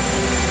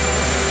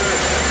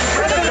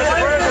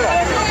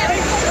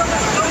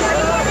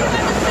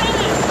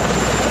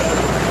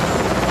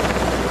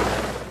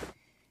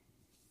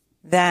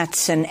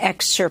 That's an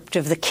excerpt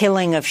of The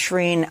Killing of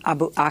Shireen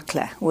Abu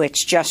Akleh,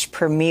 which just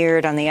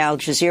premiered on the Al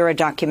Jazeera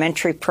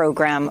documentary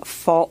program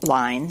Fault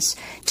Lines.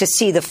 To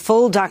see the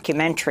full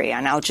documentary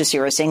on Al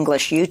Jazeera's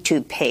English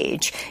YouTube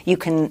page,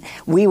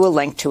 we will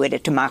link to it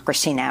at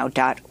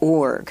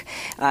democracynow.org.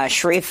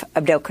 Sharif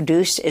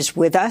Abdelquddus is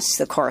with us,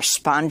 the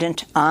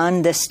correspondent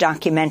on this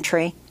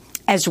documentary,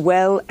 as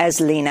well as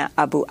Lina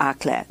Abu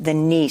Akleh, the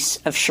niece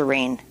of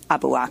Shireen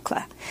Abu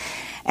Akleh.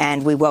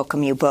 And we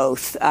welcome you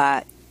both.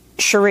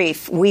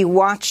 Sharif, we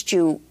watched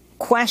you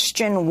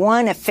question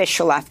one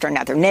official after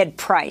another. Ned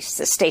Price,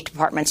 the State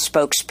Department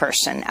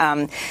spokesperson,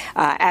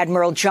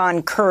 Admiral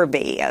John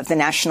Kirby of the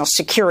National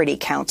Security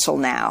Council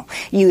now.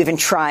 You even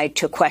tried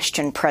to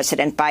question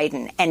President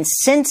Biden. And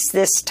since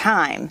this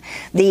time,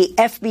 the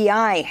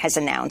FBI has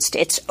announced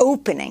it's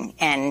opening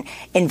an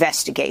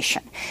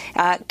investigation.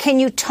 Can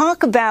you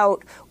talk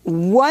about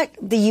what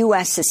the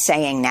U.S. is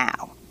saying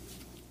now?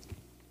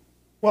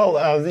 Well,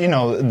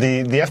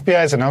 the FBI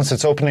has announced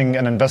it's opening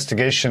an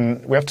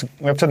investigation. We have to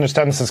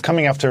understand this is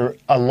coming after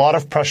a lot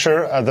of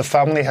pressure. The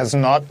family has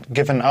not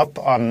given up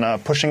on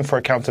pushing for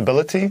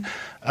accountability.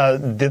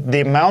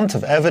 The amount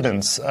of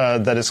evidence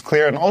that is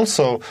clear, and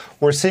also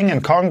we're seeing in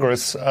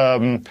Congress,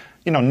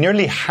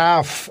 nearly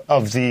half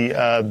of the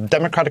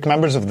Democratic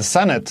members of the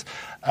Senate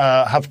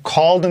have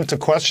called into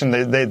question.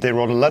 They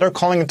wrote a letter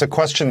calling into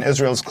question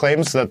Israel's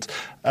claims that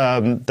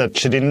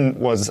Shireen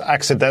was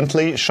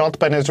accidentally shot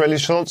by an Israeli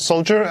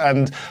soldier,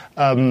 and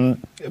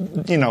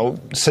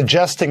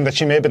suggesting that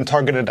she may have been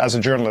targeted as a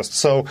journalist.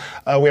 So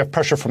we have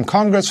pressure from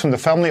Congress, from the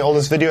family, all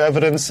this video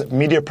evidence,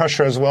 media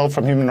pressure as well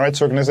from human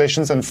rights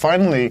organizations, and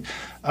finally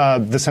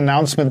this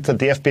announcement that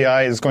the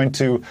FBI is going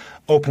to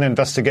open an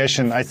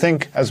investigation. I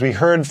think, as we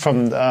heard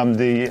from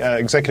the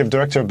executive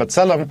director of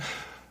B'Tselem,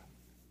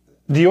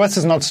 the U.S.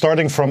 is not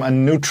starting from a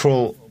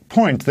neutral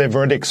point. They've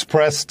already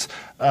expressed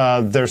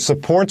their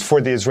support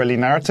for the Israeli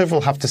narrative.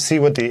 We'll have to see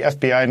what the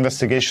FBI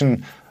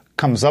investigation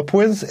comes up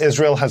with.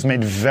 Israel has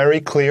made very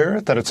clear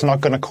that it's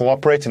not going to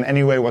cooperate in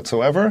any way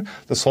whatsoever.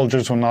 The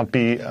soldiers will not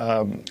be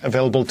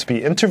available to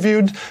be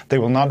interviewed. They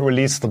will not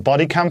release the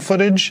body cam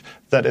footage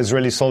that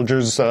Israeli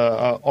soldiers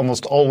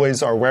almost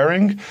always are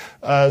wearing.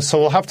 So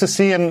we'll have to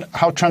see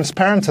how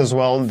transparent as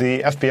well the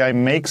FBI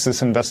makes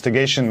this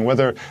investigation,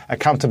 whether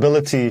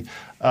accountability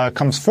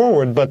comes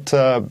forward.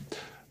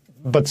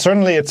 But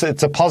certainly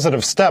it's a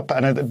positive step,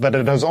 but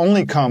it has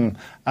only come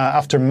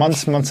after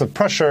months of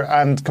pressure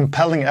and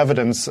compelling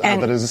evidence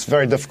that is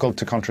very difficult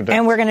to contradict.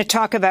 And we're going to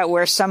talk about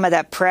where some of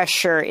that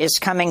pressure is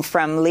coming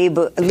from.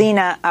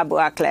 Lina Abu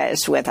Akleh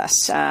is with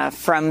us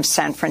from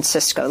San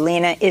Francisco.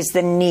 Lina is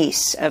the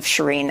niece of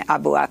Shireen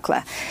Abu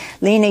Akleh.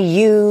 Lina,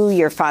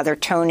 your father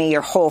Tony,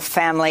 your whole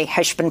family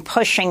has been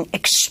pushing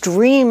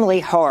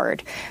extremely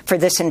hard for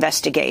this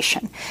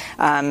investigation.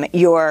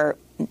 Your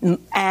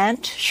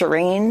aunt,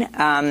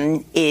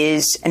 Shireen,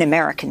 is an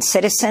American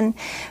citizen.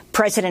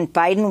 President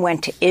Biden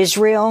went to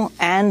Israel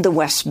and the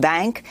West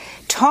Bank.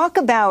 Talk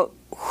about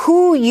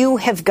who you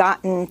have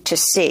gotten to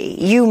see.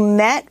 You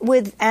met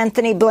with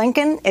Anthony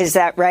Blinken. Is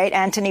that right,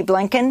 Anthony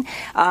Blinken?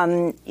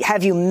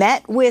 Have you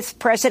met with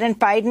President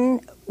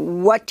Biden?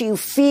 What do you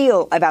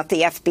feel about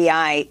the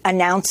FBI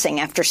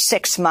announcing after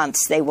 6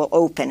 months they will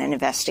open an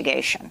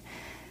investigation?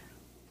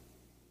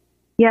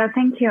 Yeah,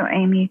 thank you,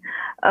 Amy.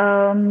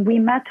 We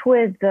met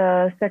with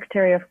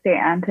Secretary of State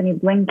Anthony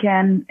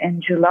Blinken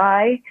in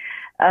July.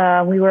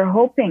 We were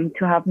hoping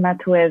to have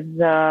met with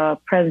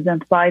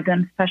President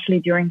Biden, especially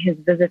during his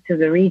visit to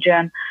the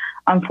region.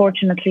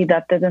 Unfortunately,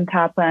 that didn't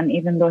happen,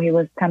 even though he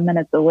was 10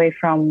 minutes away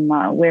from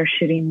where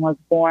Shireen was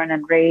born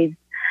and raised.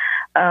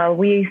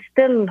 We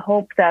still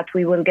hope that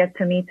we will get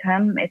to meet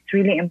him. It's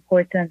really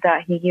important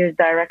that he hears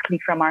directly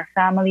from our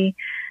family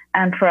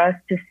and for us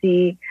to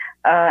see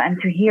and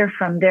to hear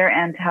from their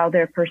end how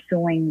they're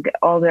pursuing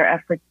all their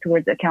efforts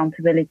towards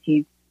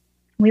accountability.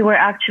 We were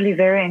actually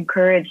very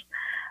encouraged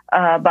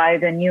by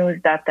the news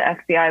that the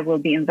FBI will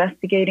be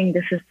investigating.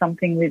 This is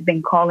something we've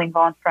been calling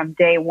on from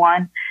day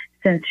one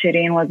since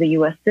Shireen was a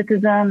U.S.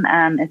 citizen,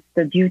 and it's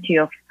the duty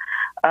of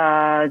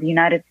the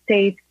United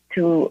States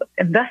to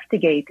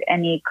investigate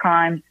any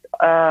crimes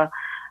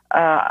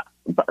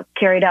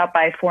carried out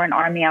by a foreign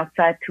army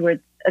outside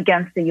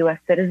against the U.S.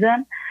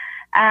 citizen.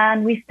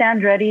 And we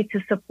stand ready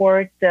to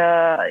support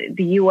the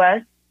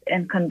U.S.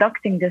 in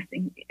conducting this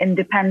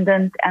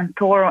independent and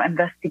thorough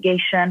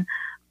investigation,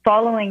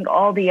 following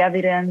all the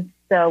evidence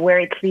where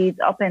it leads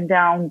up and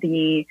down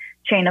the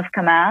chain of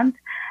command.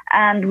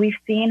 And we've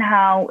seen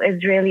how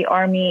Israeli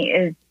army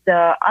is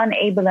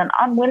unable and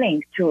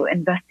unwilling to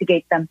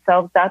investigate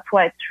themselves. That's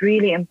why it's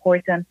really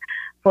important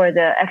for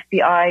the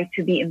FBI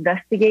to be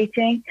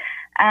investigating.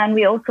 And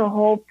we also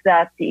hope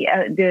that the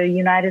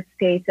United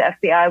States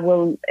FBI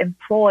will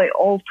employ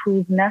all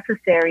tools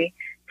necessary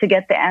to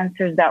get the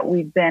answers that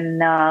we've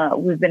been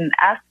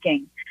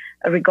asking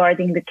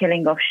regarding the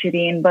killing of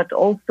Shireen, but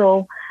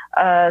also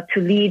to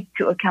lead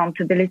to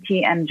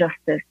accountability and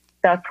justice.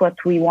 That's what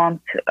we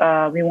want.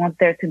 We want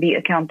there to be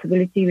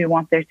accountability. We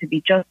want there to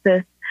be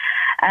justice.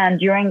 And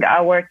during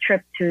our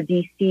trip to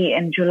D.C.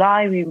 in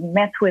July, we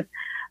met with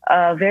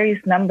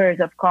various members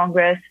of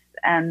Congress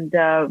and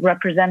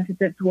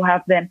representatives who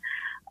have been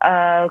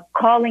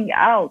calling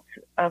out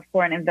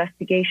for an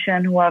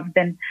investigation, who have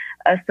been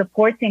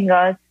supporting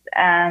us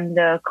and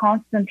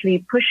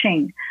constantly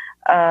pushing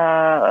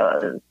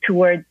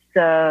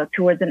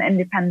towards an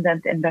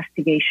independent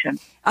investigation.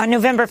 On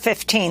November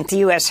 15th,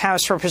 U.S.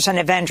 House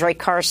Representative Andre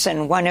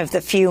Carson, one of the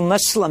few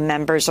Muslim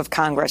members of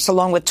Congress,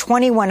 along with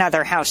 21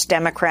 other House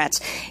Democrats,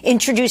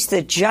 introduced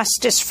the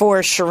Justice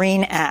for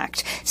Shireen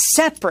Act,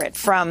 separate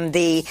from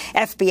the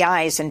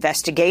FBI's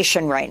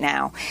investigation right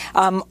now.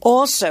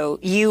 Also,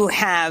 you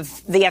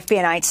have the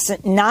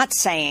FBI not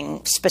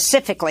saying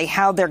specifically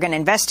how they're going to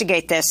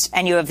investigate this,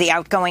 and you have the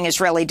outgoing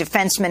Israeli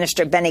Defense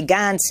Minister Benny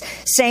Gantz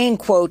saying,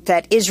 quote,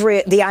 that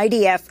Israel, the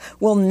IDF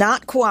will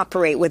not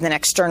cooperate with an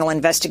external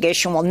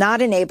investigation, will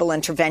not enable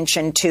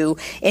intervention to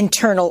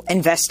internal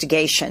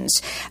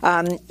investigations.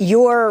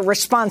 Your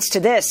response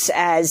to this,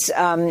 as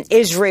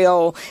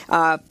Israel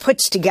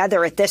puts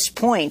together at this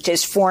point,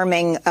 is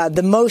forming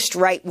the most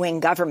right-wing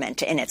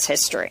government in its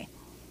history.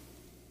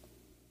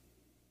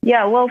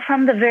 Yeah, well,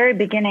 from the very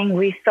beginning,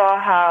 we saw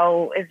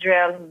how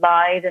Israel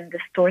lied and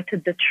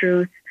distorted the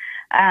truth,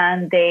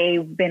 and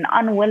they've been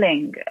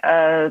unwilling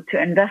to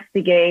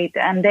investigate,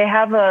 and they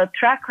have a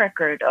track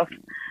record of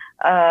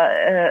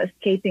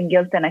escaping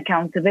guilt and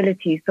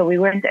accountability. So we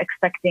weren't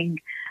expecting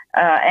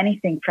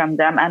anything from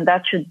them, and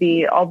that should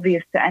be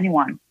obvious to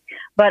anyone.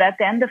 But at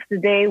the end of the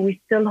day,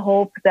 we still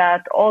hope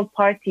that all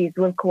parties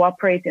will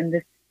cooperate in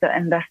this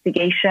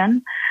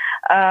investigation.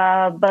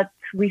 But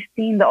we've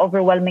seen the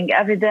overwhelming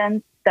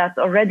evidence that's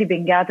already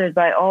been gathered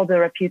by all the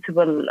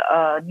reputable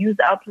news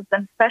outlets,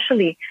 and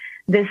especially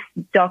this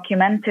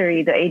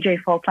documentary, the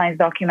AJ Faultlines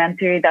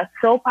documentary, that's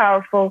so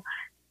powerful,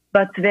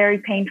 but very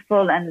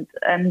painful and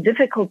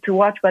difficult to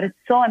watch. But it's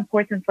so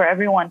important for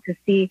everyone to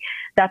see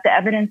that the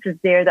evidence is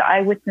there. The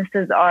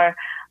eyewitnesses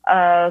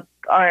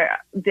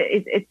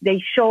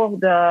they show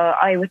the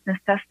eyewitness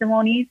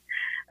testimonies.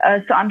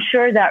 So I'm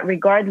sure that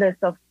regardless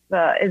of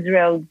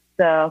Israel's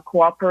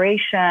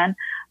cooperation,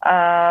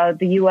 the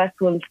U.S.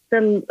 will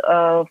still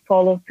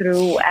follow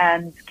through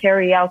and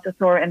carry out a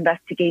thorough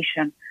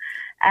investigation.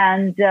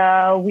 And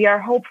we are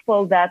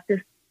hopeful that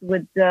this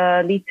would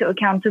lead to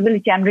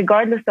accountability. And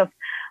regardless of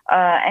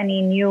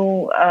any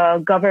new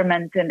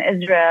government in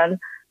Israel,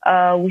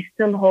 we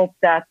still hope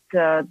that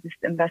this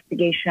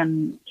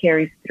investigation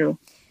carries through.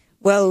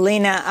 Well,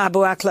 Lina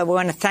Abu Akleh, we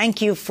want to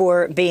thank you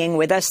for being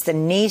with us, the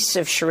niece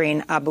of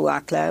Shireen Abu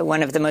Akleh,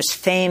 one of the most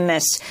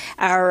famous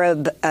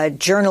Arab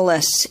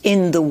journalists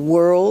in the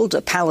world,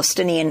 a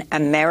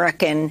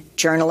Palestinian-American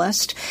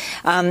journalist,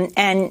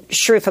 and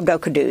Sharif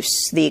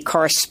Abdel-Quddus, the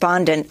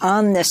correspondent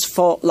on this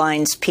Fault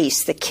Lines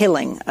piece, The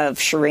Killing of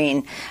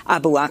Shireen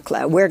Abu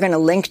Akleh. We're going to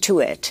link to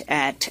it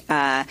at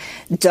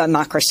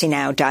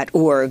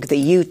democracynow.org, the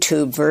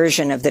YouTube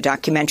version of the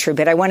documentary.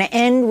 But I want to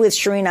end with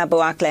Shireen Abu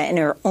Akleh in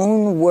her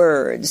own words,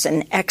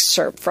 an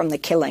excerpt from The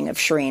Killing of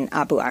Shireen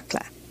Abu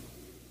Akleh.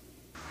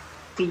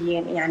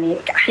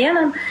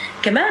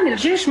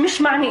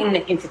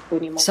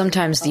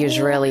 Sometimes the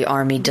Israeli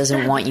army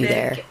doesn't want you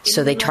there,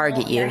 so they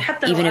target you,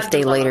 even if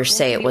they later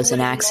say it was an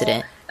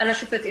accident.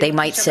 They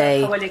might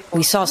say,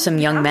 we saw some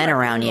young men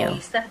around you.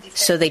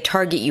 So they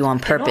target you on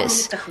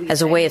purpose,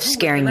 as a way of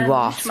scaring you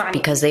off,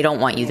 because they don't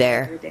want you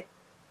there.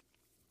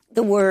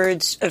 The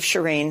words of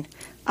Shireen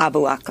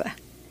Abu Akleh.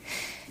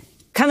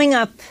 Coming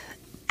up,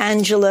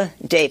 Angela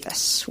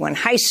Davis, when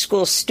high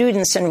school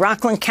students in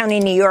Rockland County,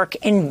 New York,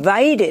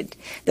 invited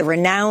the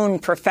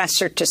renowned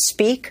professor to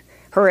speak,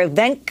 her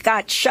event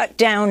got shut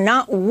down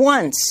not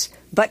once,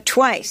 but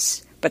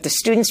twice. But the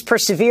students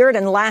persevered,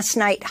 and last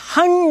night,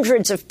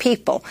 hundreds of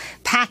people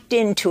packed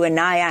into a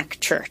Nyack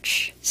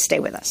church. Stay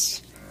with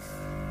us.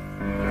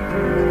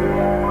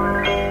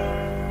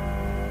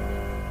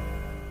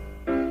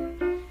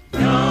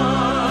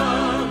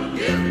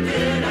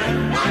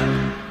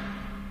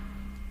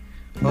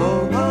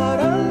 Oh, what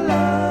a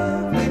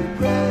lovely,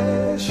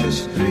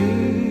 precious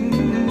dream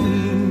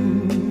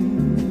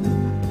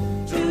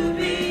to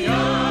be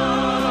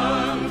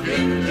young,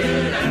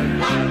 gifted,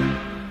 and white.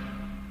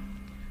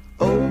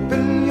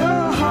 Open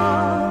your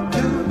heart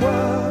to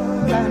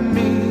what I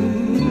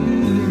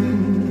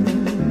mean.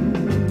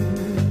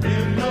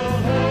 In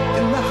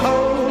the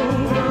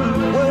whole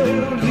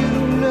world, you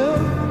know,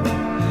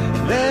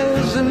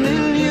 there's a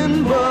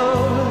million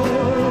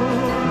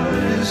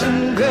boys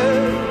and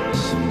girls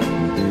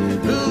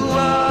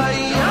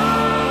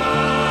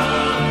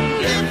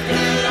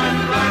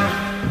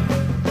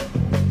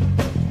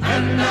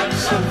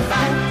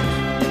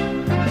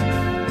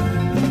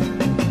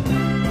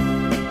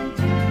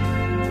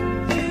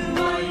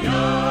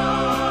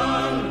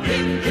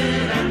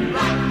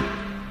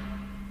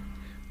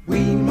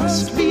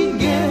must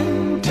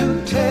begin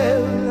to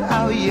tell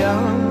our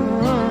young.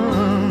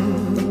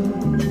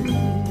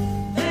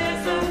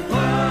 There's a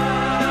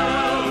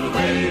world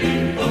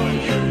waiting for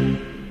you.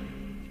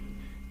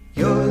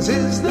 Yours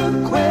is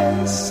the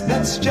quest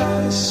that's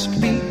just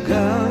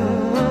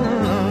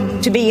begun.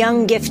 To Be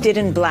Young, Gifted,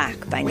 and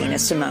Black by Nina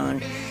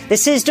Simone.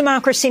 This is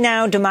Democracy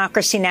Now!,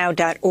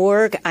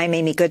 democracynow.org. I'm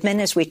Amy Goodman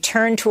as we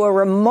turn to a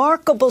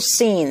remarkable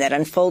scene that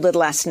unfolded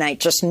last night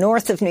just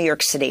north of New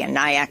York City in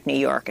Nyack, New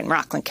York, in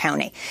Rockland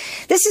County.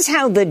 This is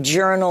how the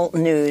Journal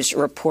News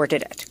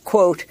reported it.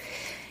 Quote,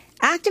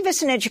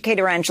 activist and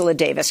educator Angela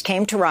Davis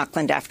came to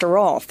Rockland after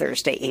all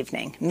Thursday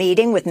evening,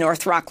 meeting with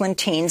North Rockland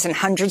teens and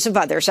hundreds of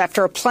others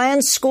after a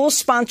planned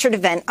school-sponsored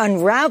event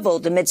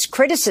unraveled amidst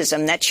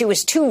criticism that she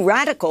was too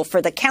radical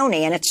for the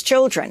county and its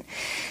children.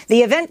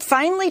 The event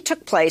finally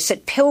took place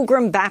at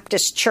Pilgrim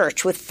Baptist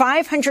Church with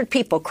 500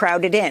 people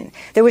crowded in.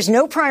 There was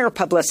no prior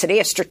publicity,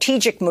 a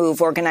strategic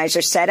move,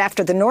 organizers said,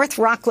 after the North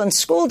Rockland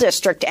School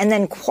District and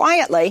then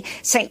quietly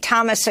St.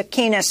 Thomas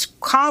Aquinas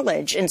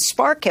College in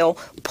Sparkill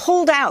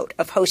pulled out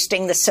of hosting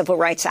the civil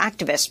rights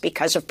activist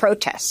because of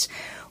protests.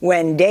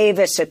 When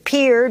Davis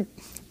appeared,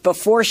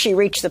 before she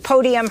reached the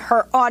podium,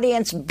 her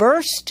audience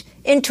burst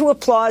into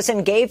applause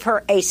and gave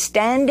her a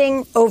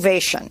standing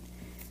ovation.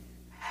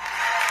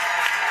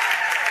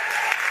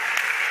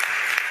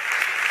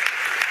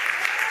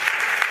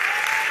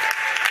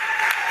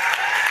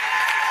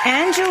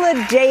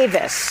 Angela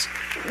Davis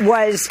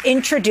was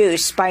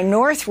introduced by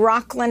North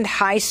Rockland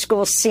High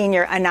School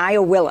senior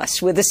Anaya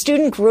Willis with a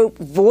student group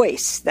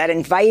Voice that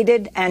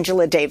invited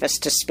Angela Davis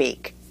to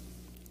speak.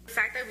 The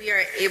fact that we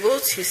are able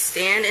to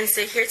stand and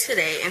sit here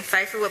today and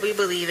fight for what we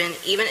believe in,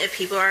 even if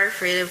people are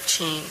afraid of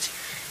change,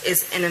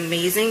 is an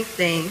amazing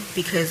thing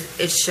because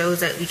it shows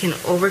that we can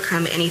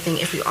overcome anything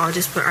if we all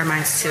just put our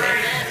minds to it.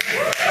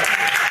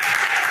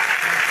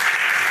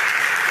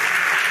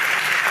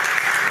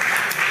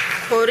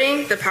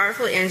 Quoting the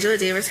powerful Angela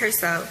Davis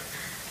herself,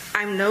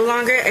 I'm no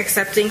longer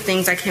accepting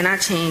things I cannot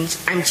change.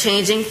 I'm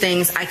changing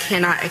things I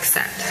cannot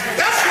accept.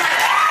 That's right.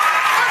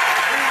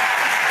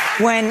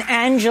 When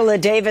Angela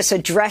Davis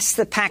addressed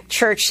the packed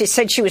church, she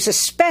said she was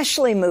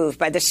especially moved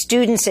by the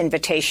students'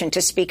 invitation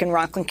to speak in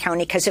Rockland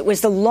County because it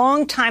was the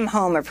longtime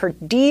home of her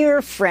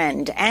dear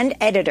friend and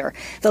editor,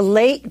 the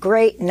late,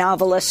 great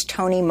novelist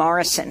Toni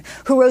Morrison,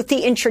 who wrote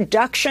the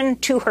introduction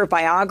to her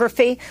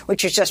biography,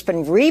 which has just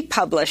been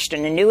republished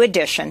in a new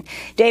edition.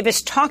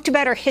 Davis talked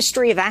about her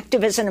history of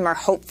activism and her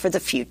hope for the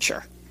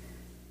future.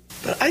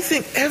 But I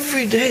think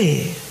every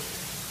day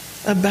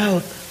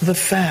about the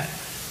fact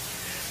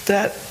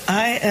that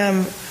I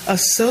am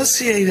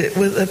associated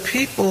with a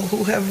people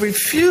who have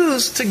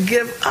refused to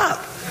give up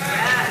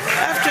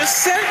after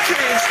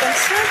centuries and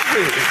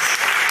centuries.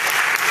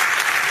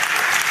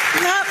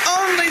 Not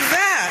only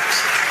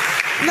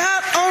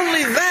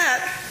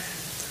that,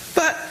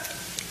 but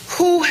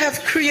who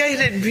have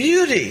created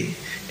beauty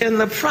in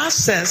the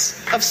process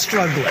of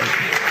struggling.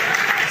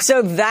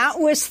 So that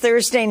was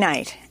Thursday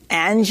night.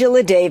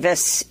 Angela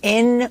Davis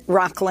in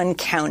Rockland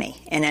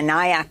County in a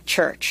Nyack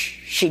church.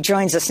 She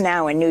joins us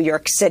now in New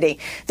York City.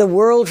 The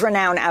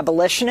world-renowned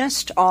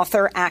abolitionist,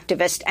 author,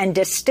 activist, and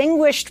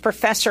distinguished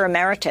professor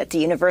emerita at the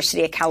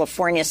University of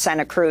California,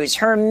 Santa Cruz.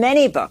 Her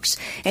many books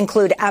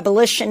include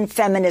Abolition,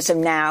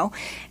 Feminism Now,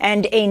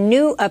 and a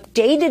new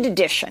updated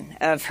edition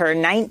of her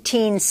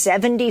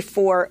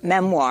 1974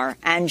 memoir,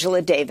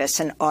 Angela Davis,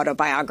 an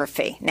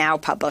autobiography, now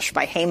published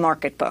by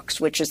Haymarket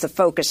Books, which is the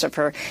focus of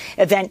her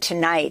event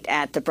tonight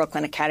at the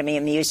Brooklyn Academy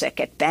of Music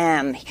at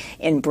BAM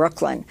in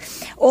Brooklyn.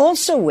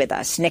 Also with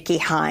us, Nikki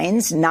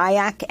Hines,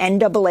 Nyack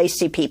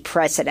NAACP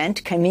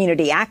president,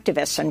 community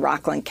activist in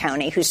Rockland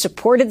County, who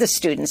supported the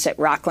students at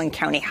Rockland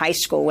County High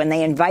School when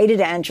they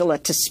invited Angela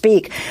to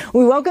speak.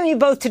 We welcome you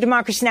both to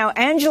Democracy Now!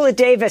 Angela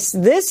Davis,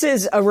 this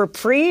is a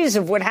reprise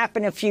of what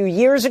happened a few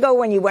years ago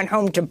when you went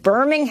home to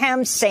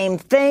Birmingham. Same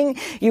thing.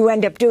 You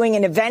end up doing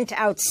an event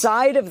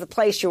outside of the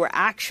place you were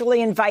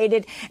actually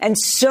invited, and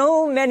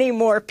so many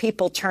more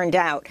people turned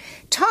out.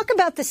 Talk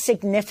about the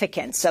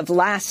significance of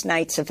last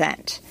night's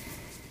event.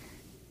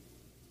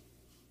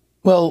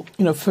 Well,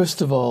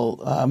 first of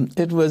all,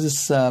 it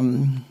was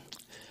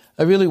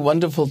really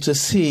wonderful to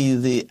see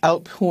the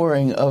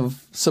outpouring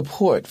of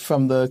support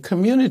from the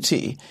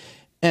community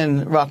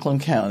in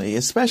Rockland County,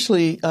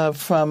 especially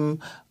from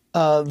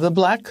the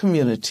Black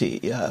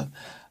community.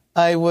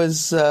 I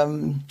was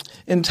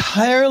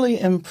entirely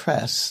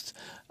impressed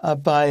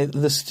by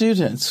the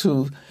students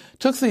who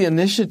took the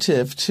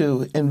initiative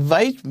to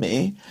invite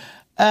me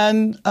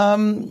and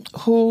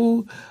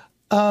who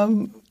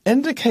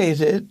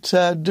indicated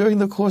during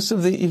the course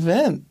of the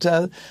event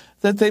that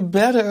they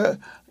better,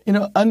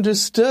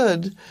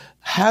 understood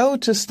how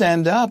to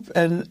stand up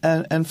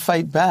and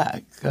fight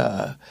back.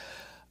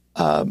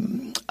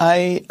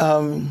 I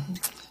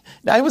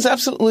was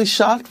absolutely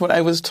shocked when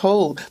I was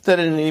told that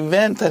an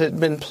event that had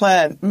been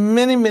planned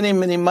many, many,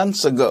 many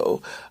months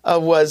ago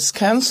was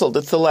canceled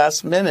at the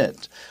last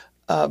minute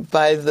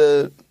by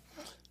the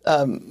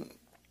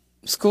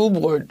school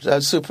board,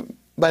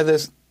 by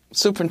the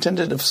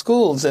superintendent of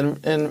schools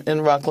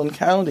in Rockland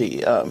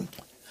County.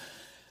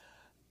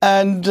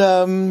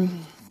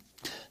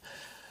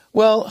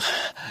 Well,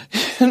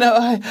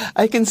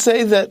 I can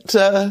say that,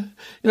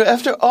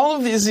 after all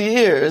of these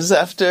years,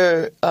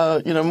 after,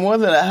 more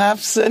than a half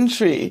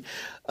century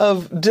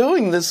of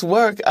doing this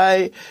work,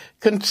 I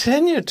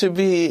continue to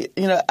be,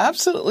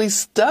 absolutely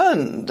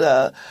stunned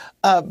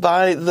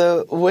by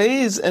the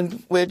ways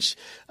in which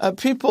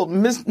people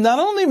not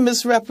only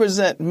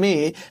misrepresent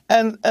me,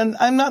 and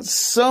I'm not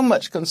so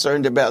much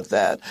concerned about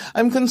that.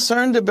 I'm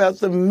concerned about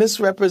the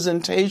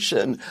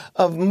misrepresentation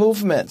of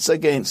movements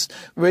against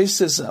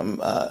racism,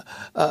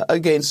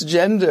 against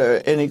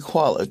gender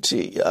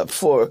inequality,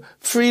 for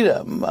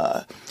freedom.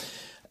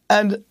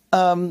 And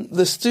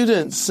the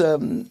students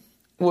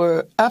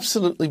were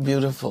absolutely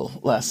beautiful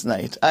last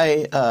night.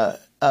 I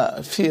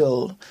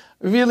feel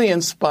really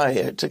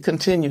inspired to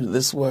continue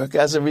this work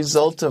as a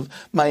result of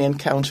my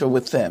encounter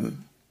with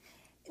them.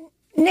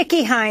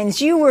 Nikki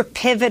Hines, you were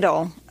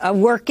pivotal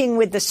working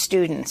with the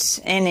students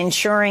in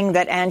ensuring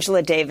that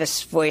Angela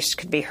Davis' voice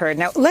could be heard.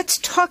 Now, let's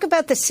talk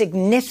about the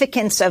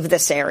significance of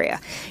this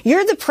area.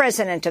 You're the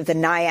president of the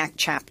Nyack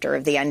chapter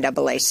of the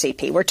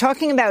NAACP. We're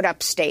talking about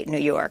upstate New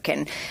York,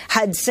 and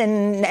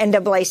Hudson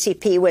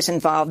NAACP was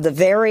involved, the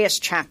various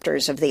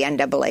chapters of the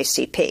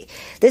NAACP.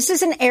 This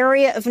is an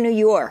area of New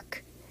York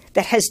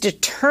that has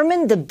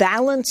determined the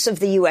balance of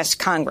the U.S.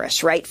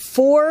 Congress, right?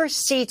 4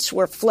 seats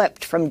were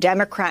flipped from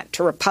Democrat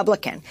to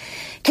Republican.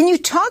 Can you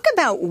talk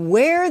about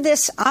where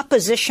this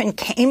opposition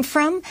came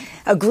from?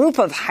 A group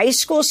of high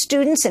school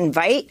students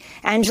invite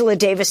Angela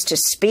Davis to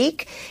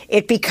speak.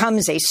 It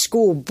becomes a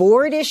school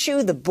board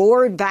issue. The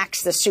board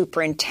backs the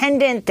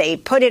superintendent. They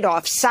put it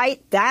off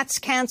site. That's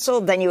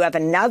canceled. Then you have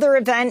another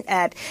event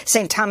at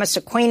St. Thomas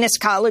Aquinas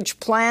College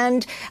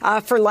planned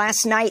for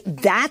last night.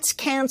 That's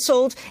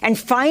canceled. And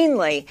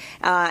finally,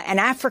 an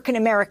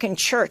African-American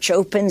church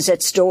opens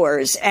its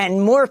doors,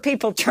 and more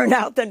people turn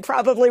out than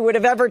probably would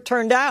have ever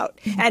turned out.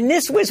 And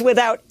this was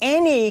without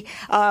any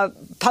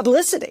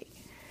publicity.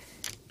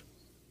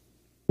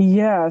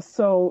 Yeah,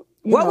 so...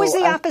 What was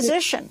the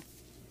opposition?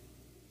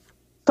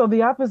 So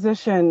the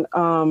opposition,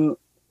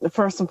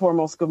 first and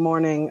foremost, good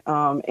morning,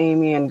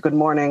 Amy, and good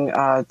morning,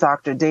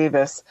 Dr.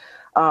 Davis.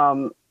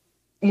 The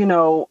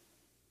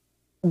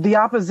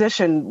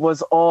opposition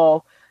was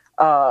all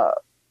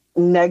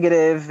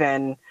negative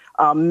and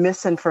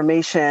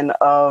misinformation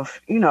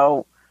of,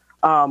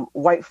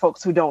 white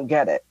folks who don't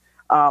get it,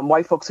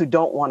 white folks who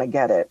don't want to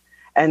get it.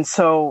 And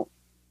so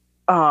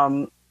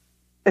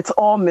it's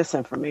all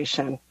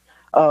misinformation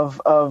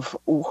of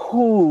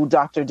who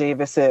Dr.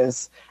 Davis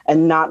is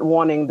and not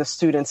wanting the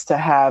students to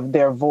have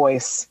their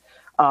voice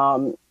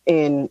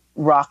in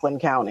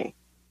Rockland County.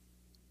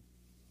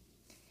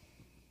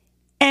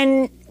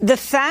 And the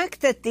fact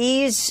that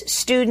these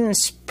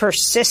students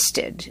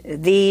persisted,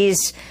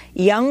 these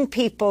young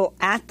people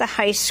at the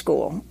high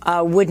school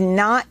would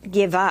not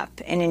give up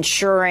in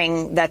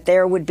ensuring that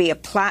there would be a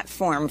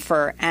platform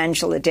for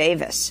Angela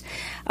Davis.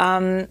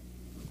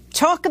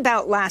 Talk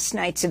about last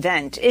night's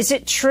event. Is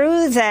it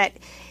true that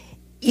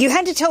you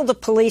had to tell the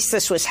police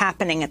this was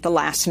happening at the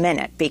last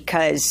minute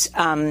because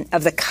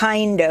of the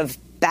kind of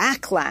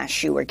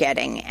backlash you were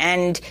getting?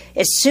 And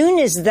as soon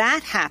as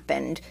that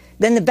happened,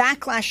 then the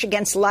backlash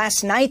against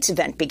last night's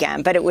event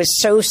began. But it was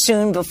so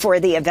soon before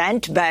the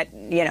event, but,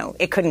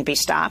 it couldn't be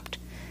stopped.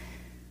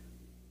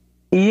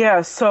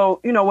 Yeah, so,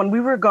 when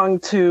we were going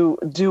to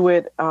do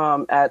it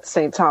at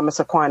St. Thomas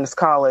Aquinas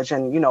College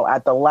and,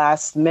 at the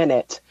last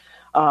minute,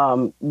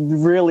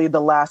 really the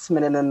last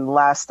minute and the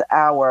last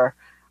hour,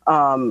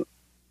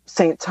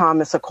 St.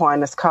 Thomas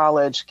Aquinas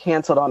College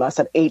canceled on us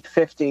at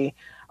 8:50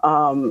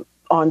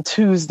 on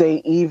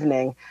Tuesday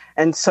evening.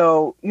 And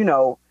so,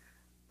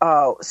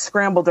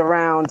 scrambled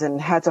around and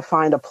had to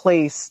find a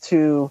place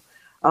to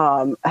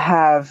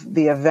have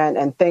the event.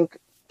 And thank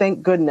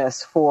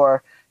goodness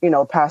for,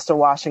 Pastor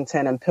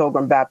Washington and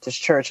Pilgrim Baptist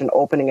Church and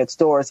opening its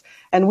doors.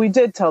 And we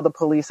did tell the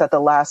police at the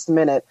last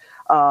minute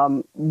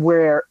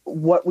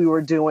what we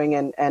were doing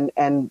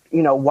and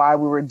why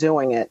we were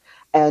doing it.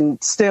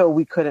 And still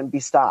we couldn't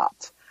be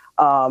stopped.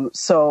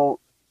 So,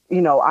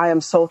 I am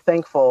so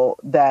thankful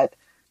that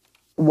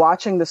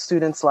watching the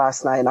students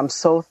last night, I'm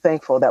so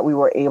thankful that we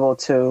were able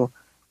to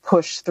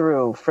push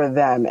through for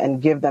them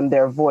and give them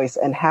their voice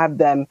and have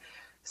them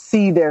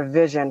see their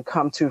vision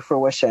come to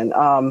fruition.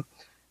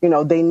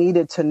 They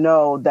needed to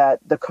know that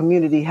the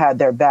community had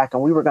their back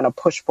and we were going to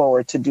push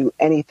forward to do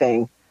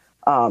anything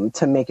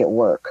to make it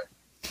work.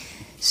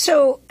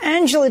 So,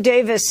 Angela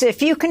Davis,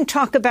 if you can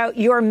talk about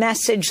your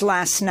message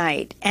last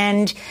night,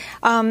 and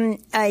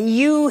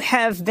you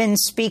have been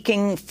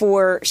speaking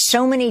for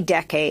so many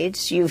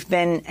decades, you've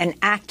been an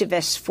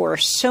activist for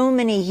so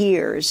many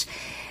years.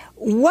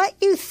 What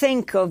you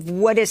think of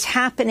what is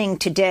happening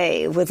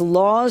today with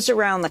laws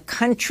around the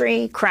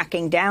country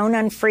cracking down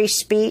on free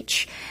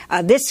speech,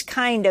 this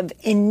kind of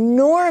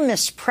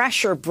enormous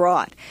pressure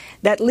brought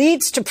that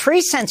leads to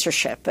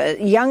pre-censorship,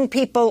 young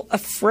people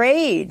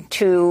afraid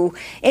to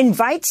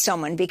invite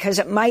someone because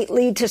it might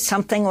lead to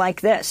something like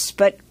this.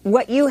 But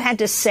what you had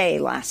to say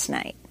last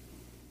night.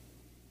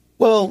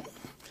 Well,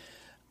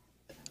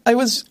 I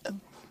was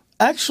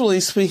actually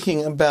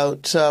speaking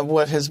about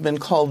what has been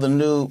called the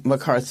new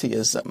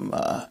McCarthyism.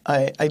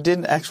 I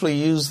didn't actually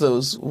use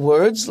those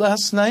words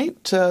last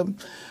night,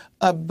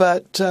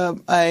 but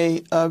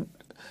I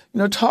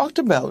talked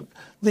about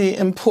the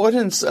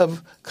importance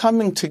of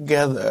coming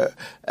together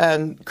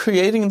and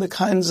creating the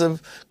kinds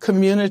of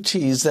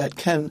communities that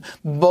can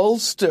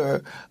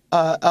bolster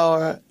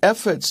our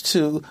efforts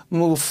to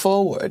move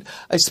forward.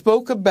 I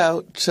spoke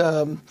about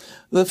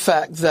the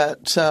fact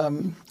that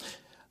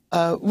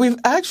we've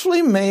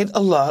actually made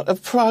a lot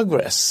of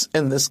progress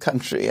in this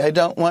country. I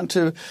don't want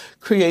to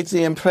create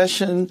the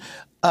impression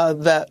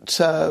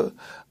that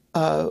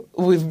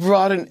we've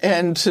brought an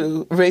end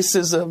to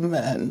racism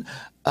and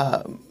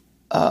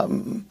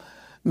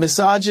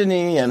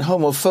misogyny and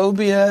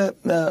homophobia,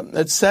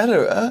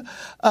 etc.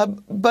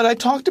 But I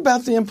talked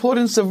about the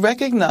importance of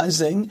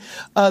recognizing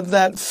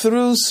that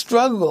through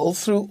struggle,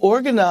 through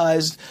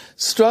organized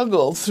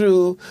struggle,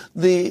 through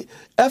the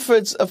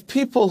efforts of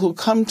people who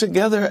come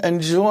together and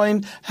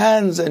join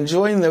hands and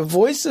join their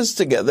voices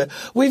together,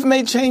 we've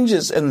made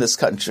changes in this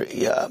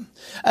country.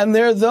 And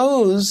there are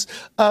those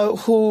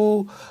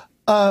who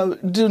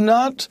do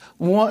not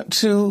want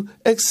to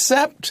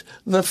accept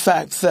the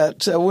fact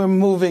that we're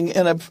moving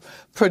in a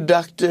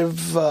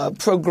productive,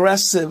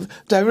 progressive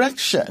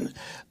direction.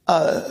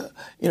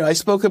 I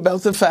spoke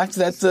about the fact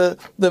that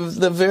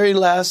the very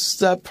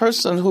last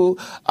person who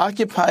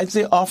occupied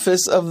the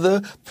office of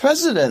the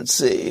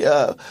presidency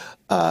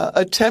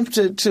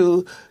attempted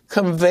to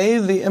convey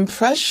the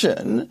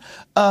impression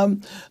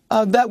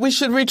that we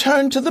should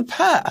return to the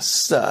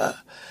past,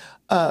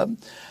 and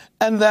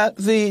that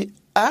the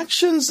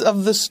actions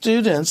of the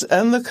students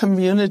and the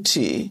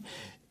community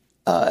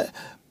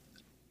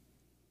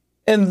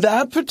in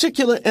that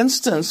particular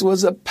instance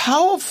was a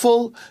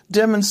powerful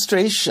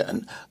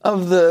demonstration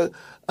of the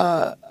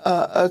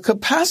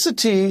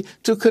capacity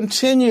to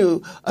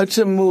continue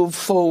to move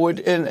forward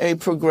in a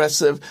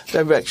progressive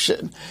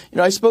direction.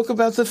 I spoke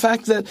about the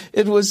fact that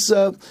it was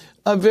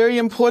very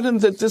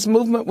important that this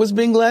movement was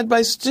being led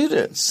by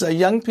students.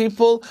 Young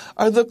people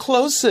are the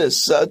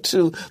closest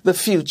to the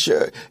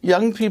future.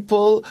 Young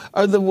people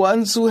are the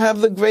ones who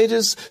have the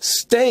greatest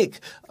stake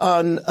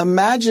on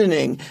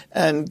imagining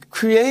and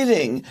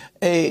creating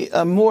a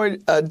more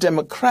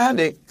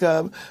democratic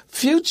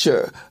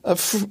future,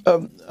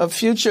 a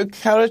future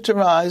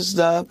characterized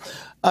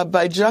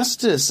by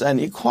justice and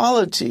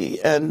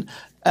equality and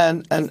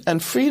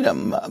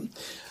freedom.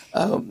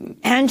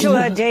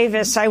 Angela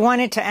Davis, I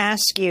wanted to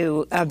ask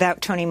you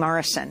about Toni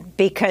Morrison,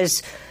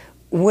 because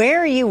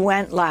where you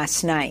went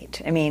last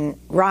night,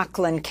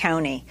 Rockland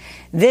County,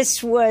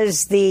 this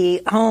was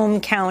the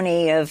home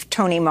county of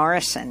Toni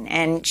Morrison,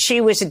 and she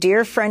was a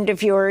dear friend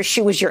of yours.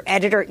 She was your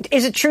editor.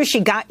 Is it true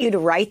she got you to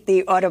write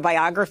the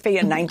autobiography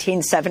in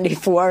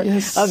 1974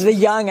 yes. of the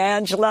young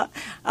Angela?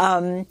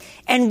 And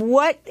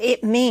what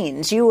it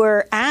means, you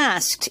were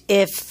asked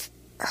if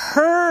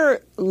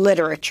her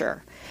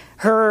literature,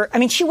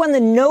 she won the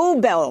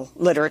Nobel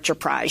Literature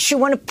Prize. She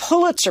won a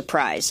Pulitzer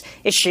Prize.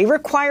 Is she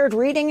required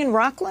reading in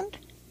Rockland?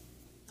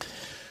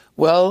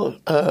 Well,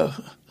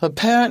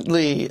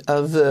 apparently,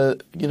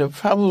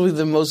 probably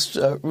the most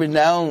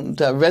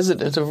renowned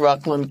resident of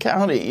Rockland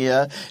County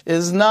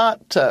is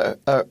not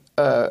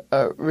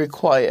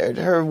required.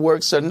 Her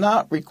works are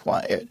not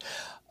required.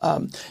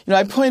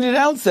 I pointed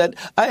out that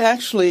I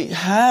actually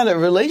had a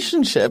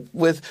relationship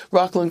with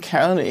Rockland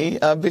County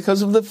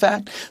because of the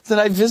fact that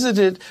I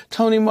visited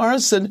Toni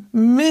Morrison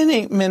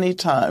many, many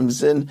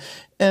times in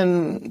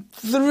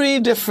 3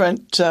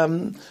 different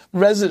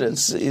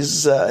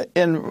residencies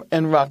in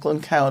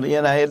Rockland County,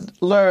 and I had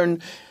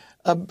learned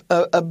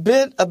a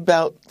bit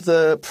about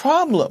the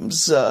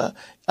problems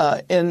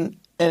in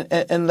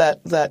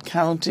that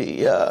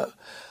county.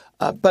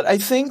 But I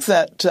think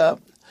that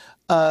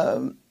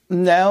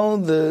now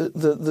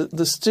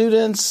the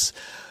students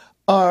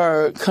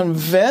are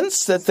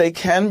convinced that they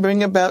can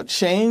bring about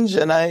change,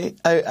 and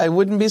I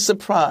wouldn't be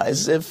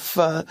surprised if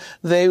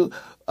they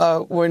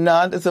were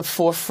not at the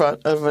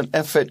forefront of an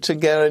effort to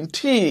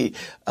guarantee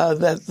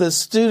that the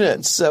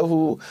students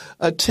who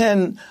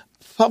attend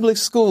public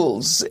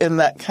schools in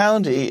that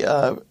county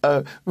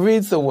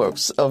read the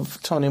works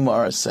of Toni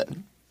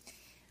Morrison.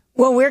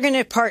 Well, we're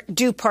going to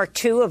do part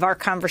 2 of our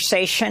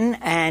conversation,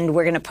 and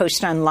we're going to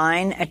post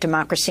online at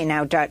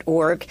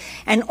democracynow.org.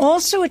 And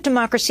also at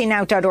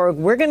democracynow.org,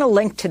 we're going to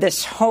link to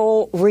this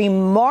whole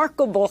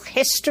remarkable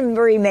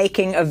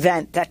history-making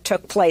event that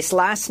took place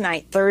last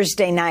night,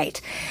 Thursday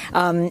night,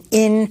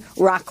 in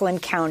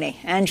Rockland County.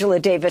 Angela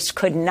Davis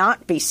could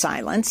not be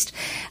silenced.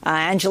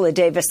 Angela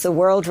Davis, the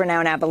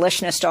world-renowned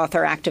abolitionist,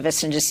 author,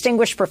 activist, and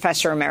distinguished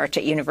professor emerita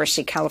at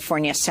University of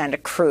California, Santa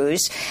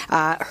Cruz.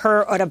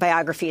 Her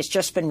autobiography has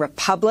just been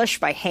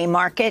published by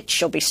Haymarket.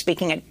 She'll be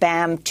speaking at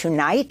BAM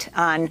tonight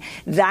on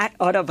that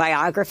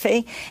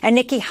autobiography. And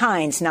Nikki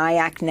Hines,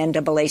 NIAC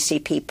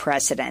NAACP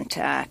president,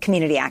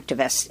 community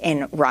activist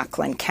in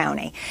Rockland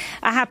County.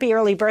 A happy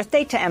early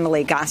birthday to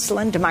Emily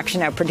Gosselin. Democracy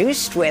Now!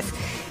 Produced with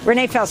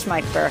Renee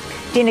Felsmite-Burke,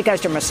 Dina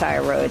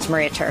Guzder-Messiah Rhodes,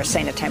 Maria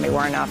Terracena, Tammy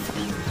Warnoff,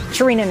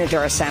 Sharina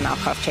Nadura, Sam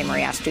Alcoff,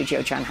 Maria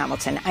Studio, John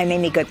Hamilton. I'm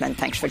Amy Goodman.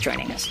 Thanks for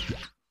joining us.